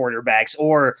mentioning the quarterbacks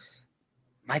or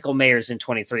Michael Mayer's in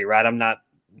 23, right? I'm not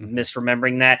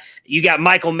misremembering that. You got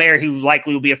Michael Mayer, who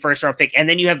likely will be a first-round pick, and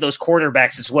then you have those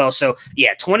quarterbacks as well. So,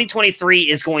 yeah, 2023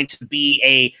 is going to be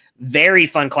a very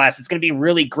fun class. It's going to be a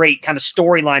really great kind of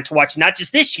storyline to watch, not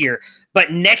just this year,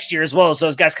 but next year as well, as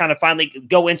those guys kind of finally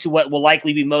go into what will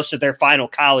likely be most of their final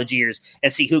college years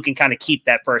and see who can kind of keep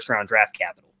that first-round draft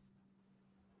capital.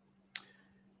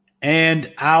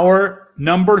 And our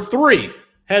number 3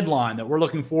 headline that we're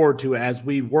looking forward to as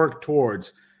we work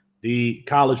towards the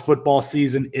college football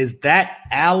season is that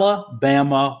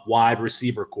Alabama wide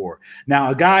receiver core.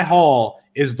 Now, Agiye Hall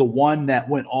is the one that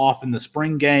went off in the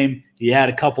spring game. He had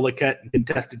a couple of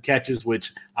contested catches,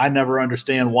 which I never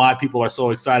understand why people are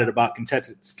so excited about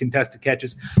contested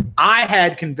catches. I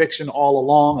had conviction all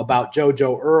along about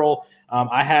JoJo Earle.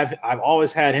 I've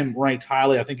always had him ranked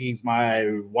highly. I think he's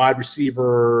my wide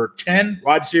receiver 10,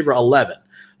 wide receiver 11.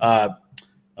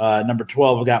 Number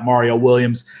 12, we got Mario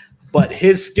Williams. But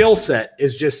his skill set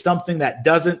is just something that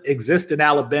doesn't exist in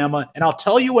Alabama. And I'll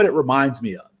tell you what it reminds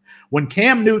me of. When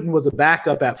Cam Newton was a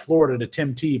backup at Florida to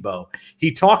Tim Tebow,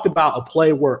 he talked about a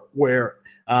play where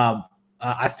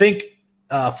I think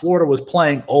Florida was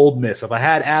playing Ole Miss. If I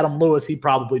had Adam Lewis, he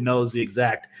probably knows the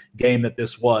exact game that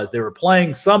this was. They were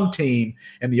playing some team,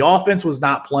 and the offense was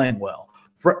not playing well.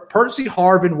 Percy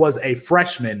Harvin was a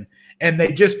freshman, and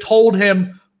they just told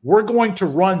him, we're going to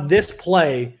run this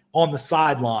play on the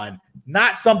sideline,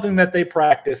 not something that they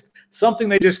practiced, something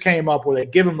they just came up with. They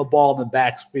give him the ball in the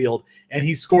backfield, and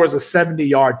he scores a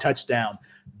 70-yard touchdown.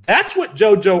 That's what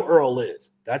JoJo Earle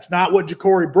is. That's not what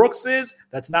Ja'Cory Brooks is.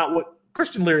 That's not what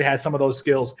Christian Leary has, some of those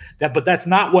skills, but that's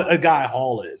not what Agiye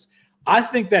Hall is. I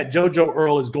think that JoJo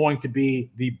Earle is going to be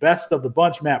the best of the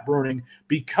bunch, Matt Bruning,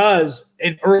 because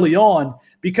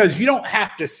you don't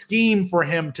have to scheme for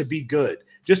him to be good.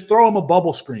 Just throw him a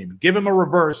bubble screen, give him a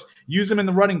reverse, use him in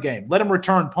the running game, let him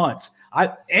return punts.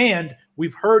 And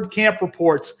we've heard camp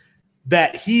reports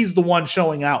that he's the one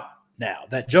showing out now,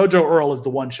 that JoJo Earle is the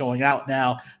one showing out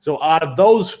now. So out of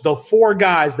the 4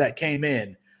 guys that came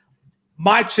in,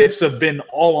 my chips have been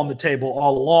all on the table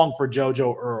all along for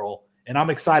JoJo Earle, and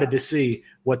I'm excited to see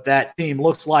what that team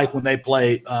looks like when they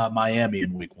play Miami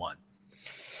in week 1.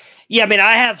 Yeah, I mean,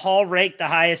 I have Hall ranked the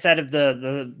highest out of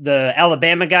the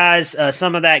Alabama guys.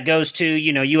 Some of that goes to,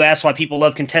 you asked why people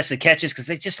love contested catches because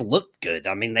they just look good.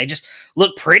 I mean, they just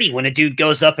look pretty when a dude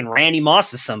goes up and Randy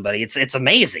Mosses somebody. It's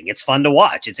amazing. It's fun to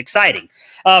watch. It's exciting.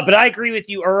 But I agree with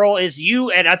you, Earle,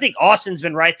 and I think Austin's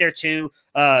been right there too,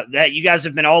 that you guys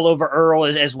have been all over Earle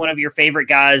as one of your favorite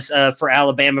guys for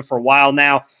Alabama for a while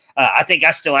now. I think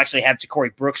I still actually have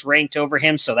Ja'Cory Brooks ranked over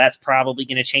him, so that's probably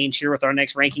going to change here with our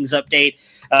next rankings update.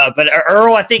 But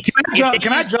Earle, I think...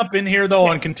 Can I jump in here, though,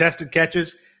 on contested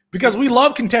catches? because we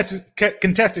love contested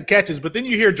catches, but then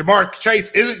you hear Jamar Chase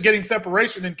isn't getting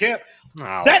separation in camp.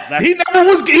 Oh,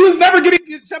 He was never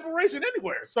getting separation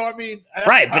anywhere. So I mean,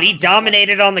 right, but he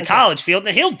dominated on the college field,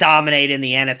 and he'll dominate in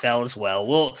the NFL as well.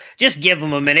 We'll just give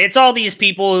him a minute. It's all these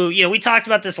people who, we talked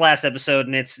about this last episode,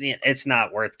 and it's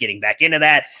not worth getting back into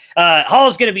that.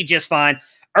 Hall's going to be just fine.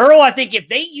 Earl, I think if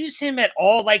they use him at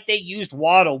all like they used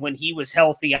Waddle when he was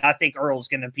healthy, I think Earl's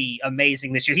going to be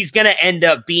amazing this year. He's going to end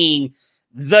up being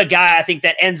the guy, I think,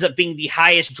 that ends up being the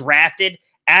highest drafted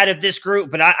out of this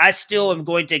group, but I still am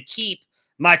going to keep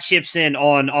my chips in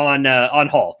on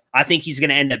Hall. I think he's going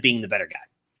to end up being the better guy.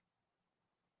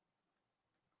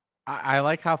 I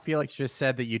like how Felix just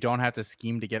said that you don't have to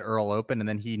scheme to get Earl open, and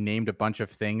then he named a bunch of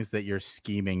things that you're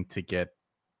scheming to get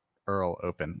Earl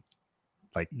open.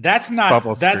 Like that's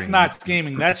not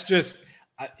scheming. That's just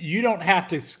you don't have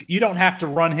to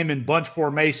run him in bunch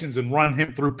formations and run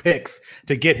him through picks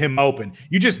to get him open.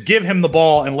 You just give him the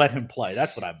ball and let him play.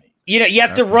 That's what I mean. You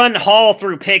have to run Hall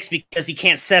through picks because he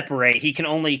can't separate. He can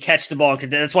only catch the ball.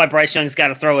 That's why Bryce Young's got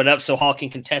to throw it up so Hall can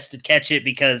contested catch it,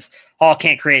 because Hall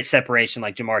can't create separation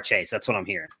like Jamar Chase. That's what I'm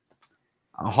hearing.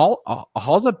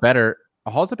 Hall's a better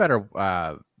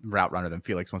route runner than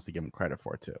Felix wants to give him credit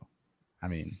for too. I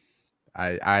mean,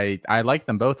 I like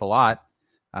them both a lot.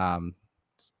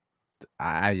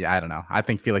 I don't know. I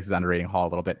think Felix is underrating Hall a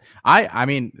little bit. I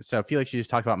mean, so Felix, you just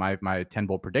talked about my 10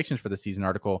 bold predictions for the season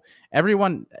article.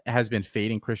 Everyone has been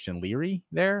fading Christian Leary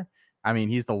there. I mean,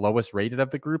 he's the lowest rated of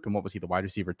the group. And what was he, the wide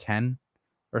receiver 10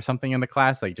 or something in the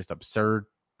class? Like just absurd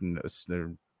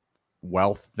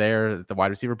wealth there at the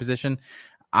wide receiver position.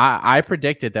 I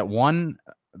predicted that one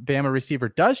Bama receiver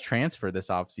does transfer this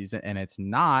offseason, and it's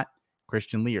not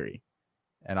Christian Leary.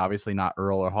 And obviously not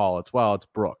Earl or Hall as well. It's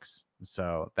Brooks.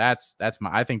 So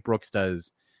I think Brooks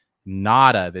does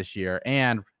nada this year.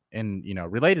 And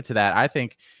related to that, I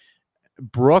think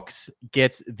Brooks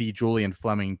gets the Julian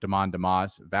Fleming, Damon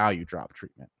DeMoss value drop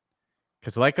treatment.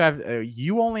 Because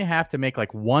you only have to make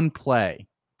like one play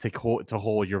to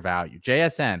hold your value.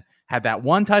 JSN had that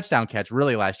one touchdown catch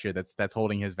really last year that's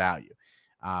holding his value.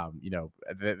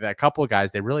 A couple of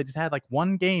guys, they really just had like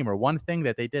one game or one thing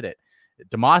that they did it.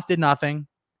 DeMoss did nothing,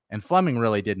 and Fleming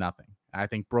really did nothing. I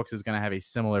think Brooks is going to have a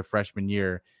similar freshman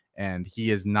year, and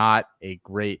he is not a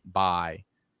great buy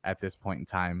at this point in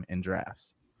time in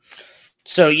drafts.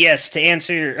 So, yes, to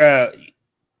answer,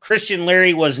 Christian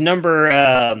Leary was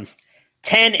number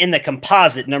 10 in the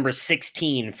composite, number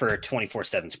 16 for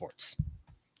 24/7 Sports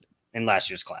in last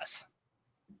year's class.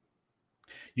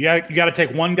 You got to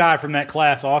take one guy from that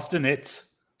class, Austin. It's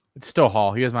still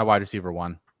Hall. He was my wide receiver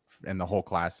 1 in the whole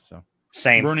class. So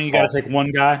same. Rooney, you got to take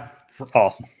one guy for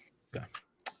Hall. Okay.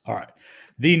 All right.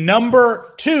 The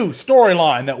number 2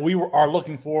 storyline that we are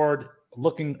looking towards.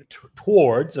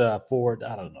 I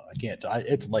don't know.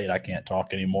 It's late. I can't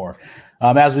talk anymore.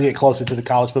 As we get closer to the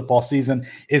college football season,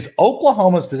 is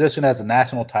Oklahoma's position as a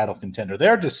national title contender.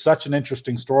 They're just such an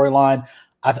interesting storyline.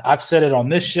 I've said it on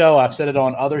this show. I've said it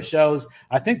on other shows.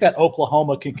 I think that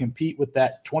Oklahoma can compete with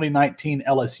that 2019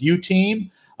 LSU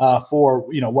team for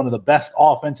one of the best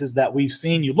offenses that we've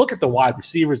seen. You look at the wide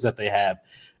receivers that they have.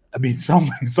 I mean,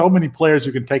 so many players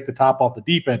who can take the top off the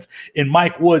defense. In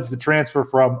Mike Woods, the transfer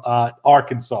from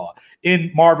Arkansas. In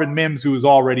Marvin Mims, who is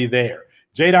already there.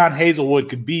 Jadon Hazelwood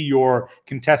could be your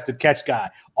contested catch guy.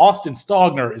 Austin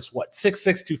Stogner is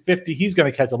 6'6", 250. He's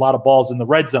going to catch a lot of balls in the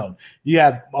red zone. You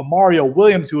have Mario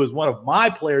Williams, who is one of my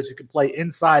players who can play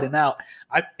inside and out.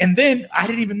 And then I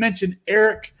didn't even mention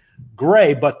Eric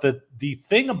Gray, but the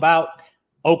thing about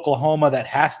Oklahoma that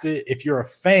has to, if you're a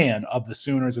fan of the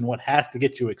Sooners and what has to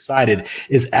get you excited,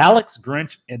 is Alex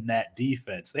Grinch in that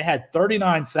defense. They had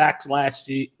 39 sacks last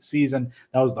season.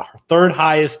 That was the third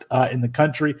highest in the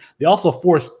country. They also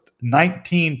forced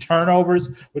 19 turnovers,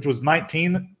 which was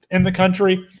 19 in the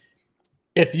country.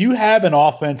 If you have an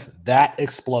offense that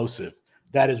explosive,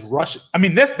 that is rushing, I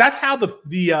mean, that's how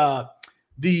the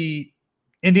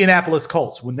Indianapolis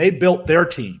Colts, when they built their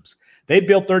teams,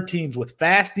 with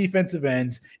fast defensive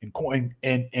ends and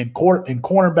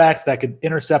cornerbacks that could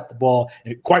intercept the ball.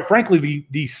 And quite frankly,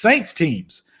 the Saints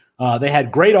teams, they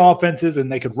had great offenses and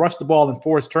they could rush the ball and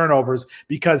force turnovers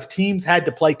because teams had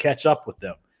to play catch up with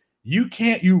them. You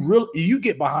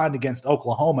get behind against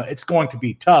Oklahoma, it's going to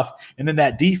be tough. And then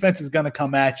that defense is going to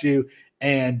come at you.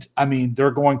 And I mean,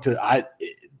 they're going to, I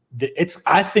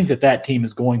think that team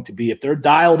is going to be, if they're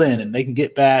dialed in and they can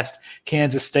get past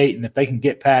Kansas State and if they can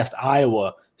get past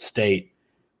Iowa State,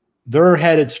 they're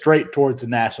headed straight towards the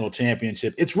national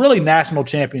championship. It's really national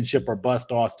championship or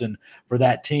bust, Austin, for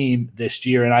that team this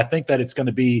year. And I think that it's going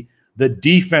to be the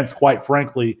defense, quite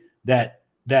frankly, that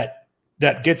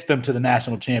that gets them to the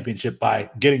national championship by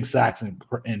getting sacks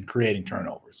and creating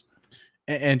turnovers.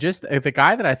 And just the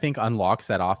guy that I think unlocks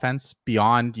that offense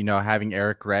beyond, having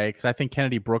Eric Gray, because I think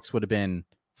Kennedy Brooks would have been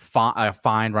a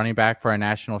fine running back for a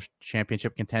national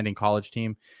championship contending college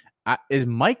team, is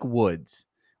Mike Woods,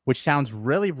 which sounds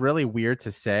really, really weird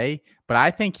to say, but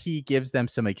I think he gives them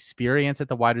some experience at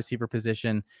the wide receiver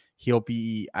position. He'll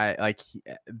be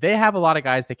they have a lot of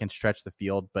guys that can stretch the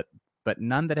field, but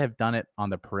none that have done it on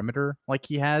the perimeter like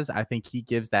he has. I think he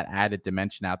gives that added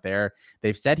dimension out there.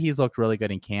 They've said he's looked really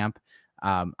good in camp.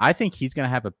 I think he's going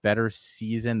to have a better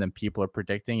season than people are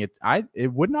predicting.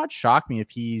 It would not shock me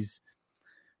if he's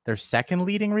their second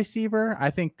leading receiver. I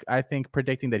think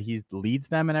predicting that he leads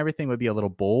them and everything would be a little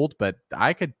bold, but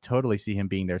I could totally see him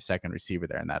being their second receiver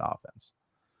there in that offense.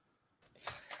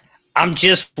 I'm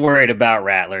just worried about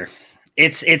Rattler.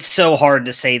 It's so hard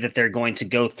to say that they're going to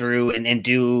go through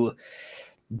and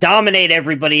dominate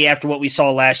everybody after what we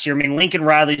saw last year. I mean, Lincoln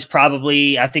Riley's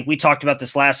probably, I think we talked about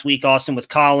this last week, Austin, with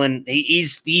Colin.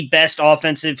 He's the best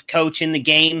offensive coach in the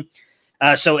game.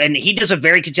 And he does a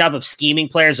very good job of scheming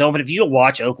players open. If you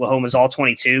watch Oklahoma's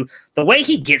All-22, the way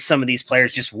he gets some of these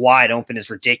players just wide open is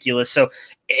ridiculous. So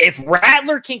if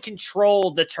Rattler can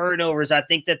control the turnovers, I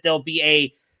think that they'll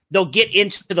get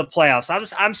into the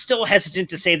playoffs. I'm still hesitant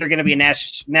to say they're going to be a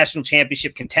national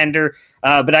championship contender,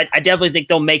 but I definitely think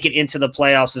they'll make it into the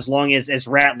playoffs as long as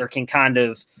Rattler can kind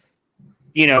of,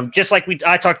 just like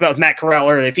I talked about with Matt Corral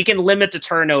earlier, if he can limit the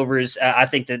turnovers, I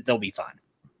think that they'll be fine.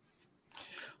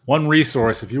 One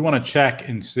resource, if you want to check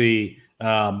and see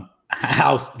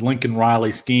how Lincoln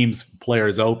Riley schemes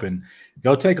players open,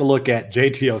 go take a look at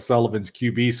JT O'Sullivan's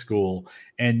QB school,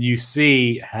 and you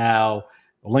see how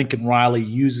Lincoln Riley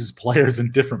uses players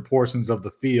in different portions of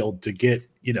the field to get,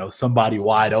 somebody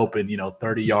wide open,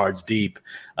 30 yards deep.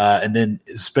 And then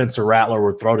Spencer Rattler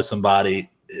would throw to somebody.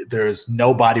 There's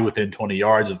nobody within 20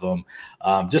 yards of them.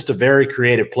 Just a very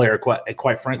creative player.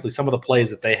 Quite frankly, some of the plays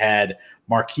that they had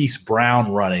Marquise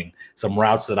Brown running, some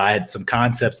routes some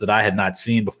concepts that I had not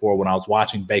seen before when I was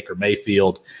watching Baker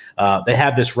Mayfield. They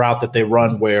have this route that they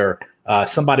run where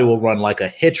somebody will run like a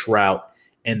hitch route,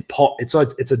 and it's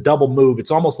a double move.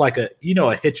 It's almost like a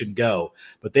hitch and go,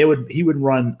 but he would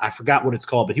run, I forgot what it's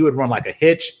called, but he would run like a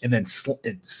hitch and then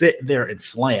sit there and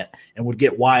slant and would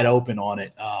get wide open on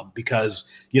it because,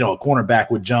 a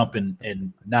cornerback would jump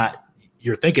and not,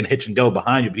 you're thinking hitch and go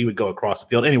behind you, but he would go across the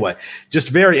field. Anyway, just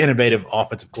very innovative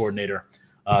offensive coordinator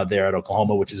there at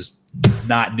Oklahoma, which is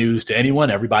not news to anyone.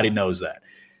 Everybody knows that.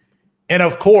 And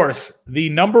of course, the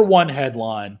number one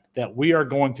headline that we are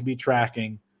going to be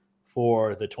tracking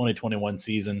for the 2021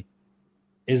 season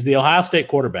is the Ohio State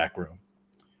quarterback room.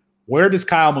 Where does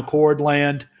Kyle McCord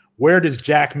land? Where does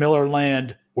Jack Miller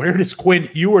land? Where does Quinn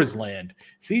Ewers land?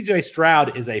 CJ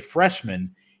Stroud is a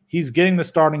freshman. He's getting the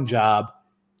starting job.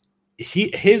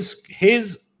 His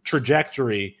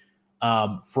trajectory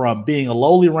from being a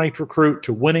lowly ranked recruit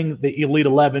to winning the Elite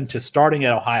 11 to starting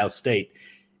at Ohio State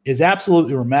is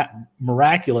absolutely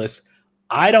miraculous.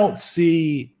 I don't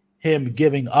see him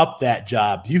giving up that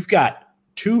job. You've got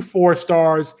 2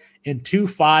 4-stars and 2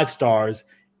 5-stars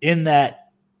in that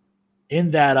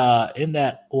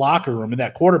locker room, in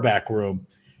that quarterback room.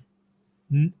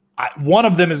 One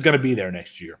of them is going to be there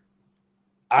next year.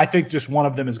 I think just one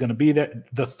of them is going to be there.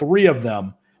 The 3 of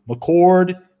them,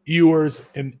 McCord, Ewers,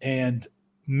 and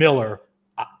Miller,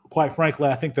 quite frankly,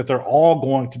 I think that they're all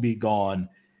going to be gone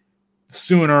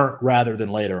sooner rather than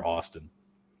later, Austin.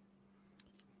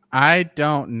 I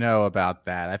don't know about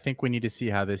that. I think we need to see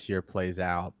how this year plays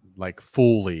out,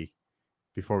 fully,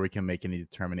 before we can make any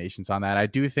determinations on that. I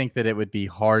do think that it would be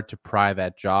hard to pry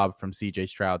that job from CJ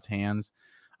Stroud's hands.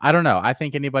 I don't know. I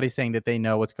think anybody saying that they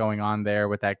know what's going on there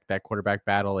with that quarterback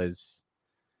battle is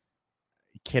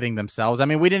kidding themselves. I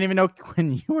mean, we didn't even know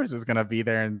Quinn Ewers was going to be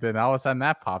there, and then all of a sudden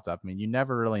that popped up. I mean, you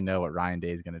never really know what Ryan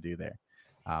Day is going to do there.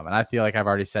 And I feel like I've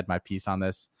already said my piece on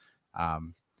this.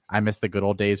 I miss the good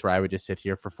old days where I would just sit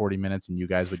here for 40 minutes and you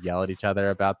guys would yell at each other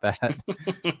about that.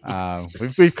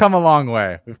 We've come a long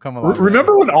way.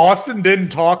 Remember when Austin didn't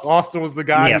talk? Austin was the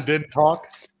guy who didn't talk.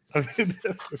 I mean,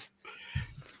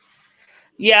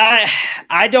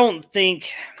 I don't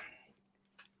think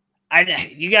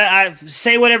I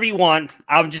say whatever you want.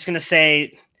 I'm just going to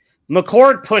say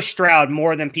McCord pushed Stroud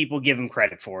more than people give him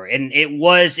credit for. And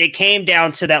it came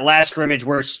down to that last scrimmage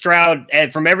where Stroud,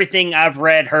 from everything I've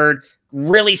read, heard,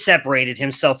 really separated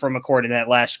himself from McCord in that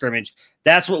last scrimmage.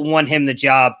 That's what won him the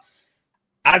job.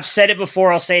 I've said it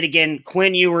before. I'll say it again.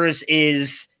 Quinn Ewers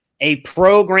is a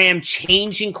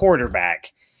program-changing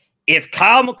quarterback. If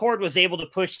Kyle McCord was able to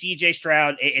push CJ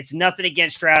Stroud, it's nothing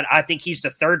against Stroud. I think he's the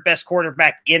 3rd best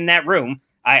quarterback in that room.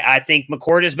 I think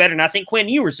McCord is better, and I think Quinn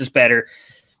Ewers is better.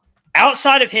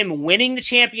 Outside of him winning the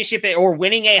championship or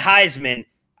winning a Heisman,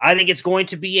 I think it's going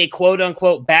to be a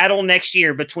quote-unquote battle next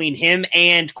year between him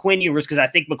and Quinn Ewers, because I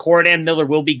think McCord and Miller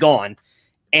will be gone.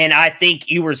 And I think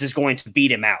Ewers is going to beat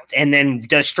him out. And then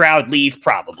does Stroud leave?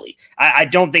 Probably. I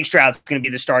don't think Stroud's going to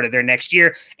be the starter there next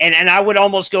year. And I would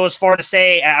almost go as far to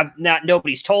say,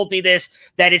 nobody's told me this,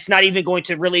 that it's not even going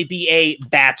to really be a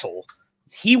battle.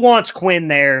 He wants Quinn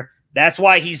there. That's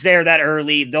why he's there that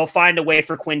early. They'll find a way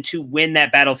for Quinn to win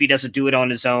that battle if he doesn't do it on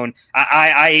his own.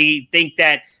 I think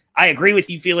that I agree with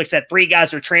you, Felix, that 3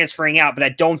 guys are transferring out, but I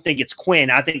don't think it's Quinn.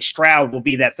 I think Stroud will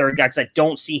be that 3rd guy because I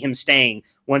don't see him staying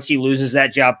once he loses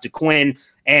that job to Quinn,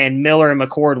 and Miller and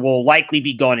McCord will likely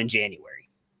be gone in January.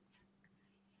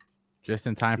 Just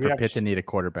in time for Pitt to need a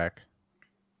quarterback.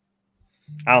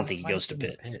 I don't think he goes to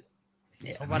Pitt.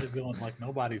 Yeah. Nobody's going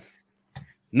nobody's.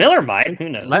 Miller might. Who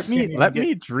knows? Let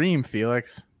me dream,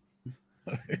 Felix.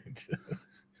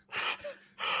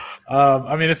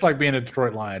 It's like being a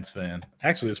Detroit Lions fan.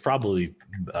 Actually, it's probably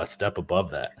a step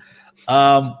above that.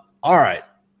 All right.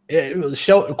 It was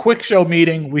a quick show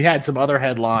meeting. We had some other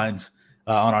headlines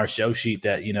on our show sheet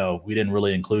that, we didn't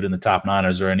really include in the top 9.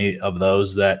 Is there any of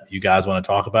those that you guys want to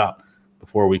talk about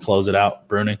before we close it out,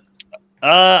 Bruning?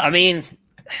 I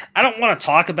don't want to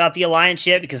talk about the alliance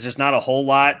yet because there's not a whole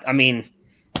lot.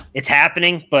 It's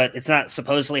happening, but it's not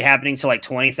supposedly happening till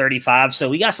 2035. So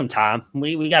we got some time.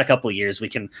 We got a couple of years. We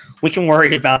can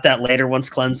worry about that later once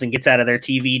Clemson gets out of their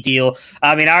TV deal.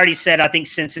 I already said I think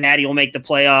Cincinnati will make the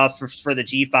playoff for the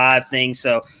G5 thing.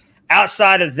 So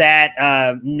outside of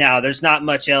that, no, there's not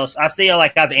much else. I feel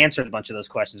like I've answered a bunch of those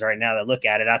questions right now that I look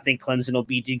at it. I think Clemson will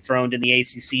be dethroned in the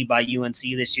ACC by UNC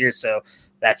this year. So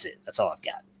that's it. That's all I've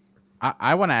got.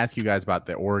 I want to ask you guys about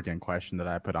the Oregon question that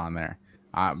I put on there.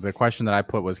 The question that I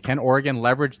put was, can Oregon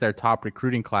leverage their top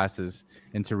recruiting classes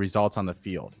into results on the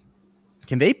field?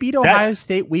 Can they beat Ohio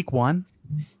State week 1?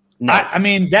 No. That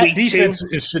week defense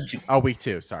should. Oh, week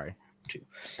 2. Sorry.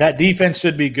 That defense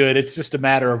should be good. It's just a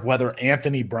matter of whether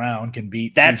Anthony Brown can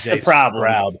beat. That's CJ the problem.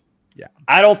 Stroud. Yeah.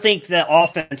 I don't think the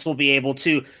offense will be able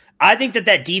to. I think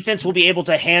that defense will be able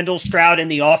to handle Stroud in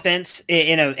the offense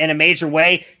in a major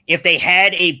way if they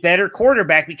had a better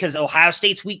quarterback, because Ohio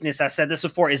State's weakness, I said this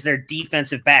before, is their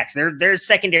defensive backs. Their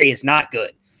secondary is not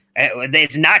good.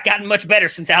 It's not gotten much better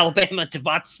since Alabama.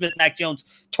 Devonta Smith, Mac Jones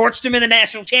torched him in the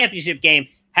national championship game.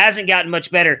 Hasn't gotten much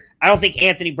better. I don't think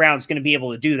Anthony Brown's going to be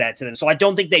able to do that to them. So I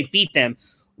don't think they beat them.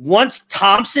 Once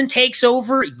Thompson takes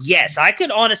over, yes, I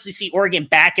could honestly see Oregon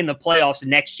back in the playoffs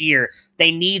next year. They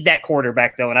need that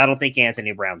quarterback, though, and I don't think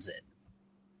Anthony Brown's it.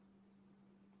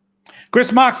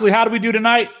 Chris Moxley, how do we do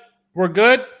tonight? We're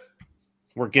good?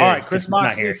 We're good. All right, Chris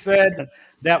Moxley said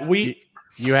that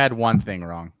You had one thing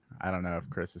wrong. I don't know if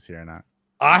Chris is here or not.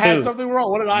 I had something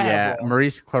wrong. What did I have Yeah, wrong?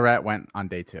 Maurice Claret went on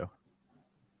day 2.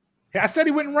 I said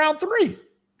he went in round 3.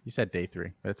 You said day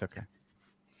 3, but it's okay.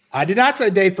 I did not say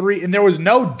day 3, and there was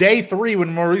no day 3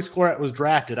 when Maurice Claret was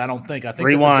drafted. I don't think. I think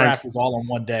that the draft was all on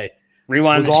one day.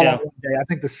 Rewind the show. I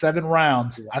think the 7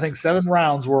 rounds. I think 7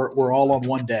 rounds were all on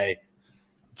one day.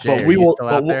 Jay, but we will. Still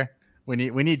out there? We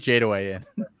need Jay to weigh in.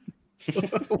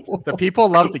 The people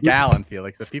love the gallon,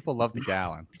 Felix. The people love the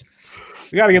gallon.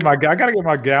 I gotta get my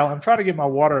gallon. I'm trying to get my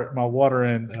water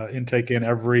intake in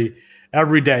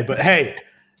every day. But hey.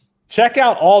 Check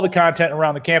out all the content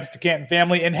around the Campus to Canton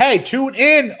family. And, hey, tune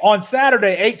in on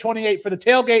Saturday, 8:28 for the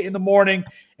tailgate in the morning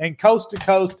and Coast to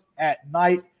Coast at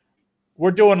night.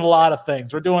 We're doing a lot of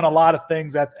things. We're doing a lot of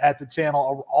things at the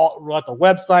channel, at the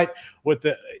website. With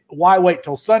the Why Wait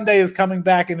Till Sunday is coming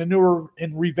back in a newer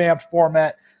and revamped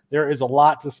format. There is a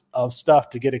lot of stuff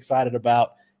to get excited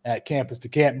about at Campus to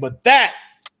Canton. But that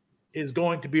is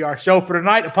going to be our show for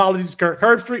tonight. Apologies to Kirk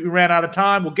Herbstreit. We ran out of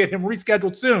time. We'll get him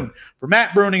rescheduled soon. For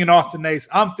Matt Bruning and Austin Nace,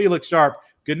 I'm Felix Sharp.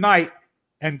 Good night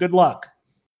and good luck.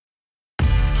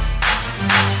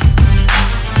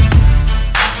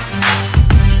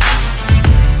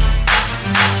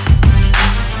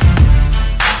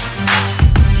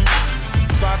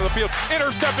 Side of the field,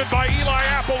 intercepted by Eli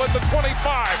Apple at the 25,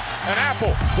 and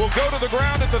Apple will go to the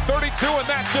ground at the 32, and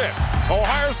that's it.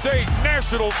 Ohio State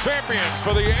national champions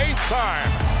for the 8th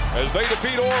time as they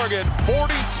defeat Oregon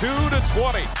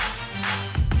 42-20.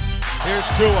 Here's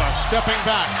Tua stepping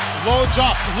back, loads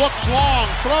up, looks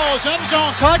long, throws, end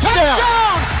zone,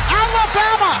 touchdown!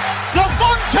 Alabama!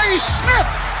 Devontae Smith!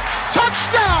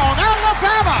 Touchdown,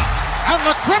 Alabama! And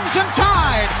the Crimson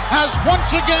Tide has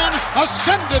once again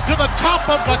ascended to the top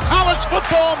of the college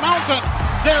football mountain.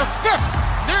 Their 5th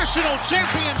national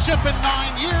championship in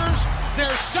 9 years,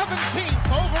 their 17th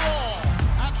overall.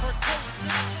 And for Coach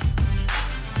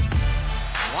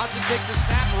Watson takes a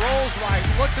snap, rolls right,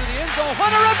 looks into the end zone.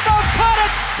 Hunter Renfrow caught it!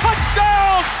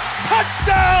 Touchdown!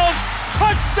 Touchdown!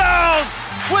 Touchdown!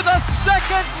 With a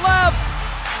second left,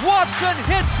 Watson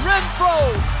hits Renfrow,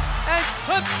 and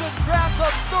Clemson grabs a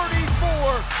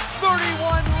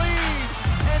 34-31 lead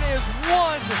and is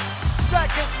 1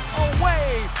 second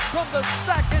away from the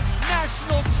second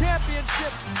national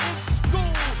championship in school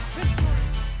history.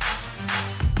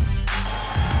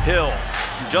 Hill,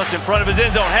 just in front of his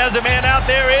end zone, has a man out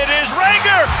there. It is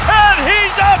Rager, and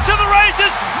he's off to the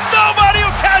races. Nobody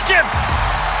will catch him.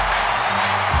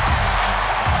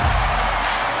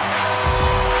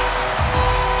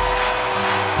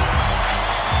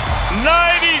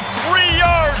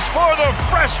 Yards for the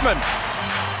freshman.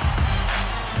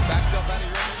 Backed up out of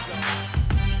your end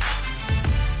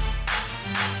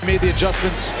zone. Made the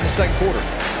adjustments in the second quarter.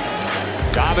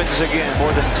 Dobbins again,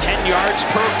 more than 10 yards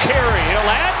per carry.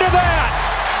 He'll add to that.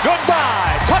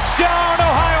 Goodbye. Touchdown,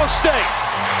 Ohio State.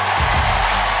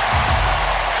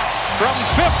 From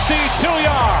 52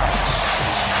 yards.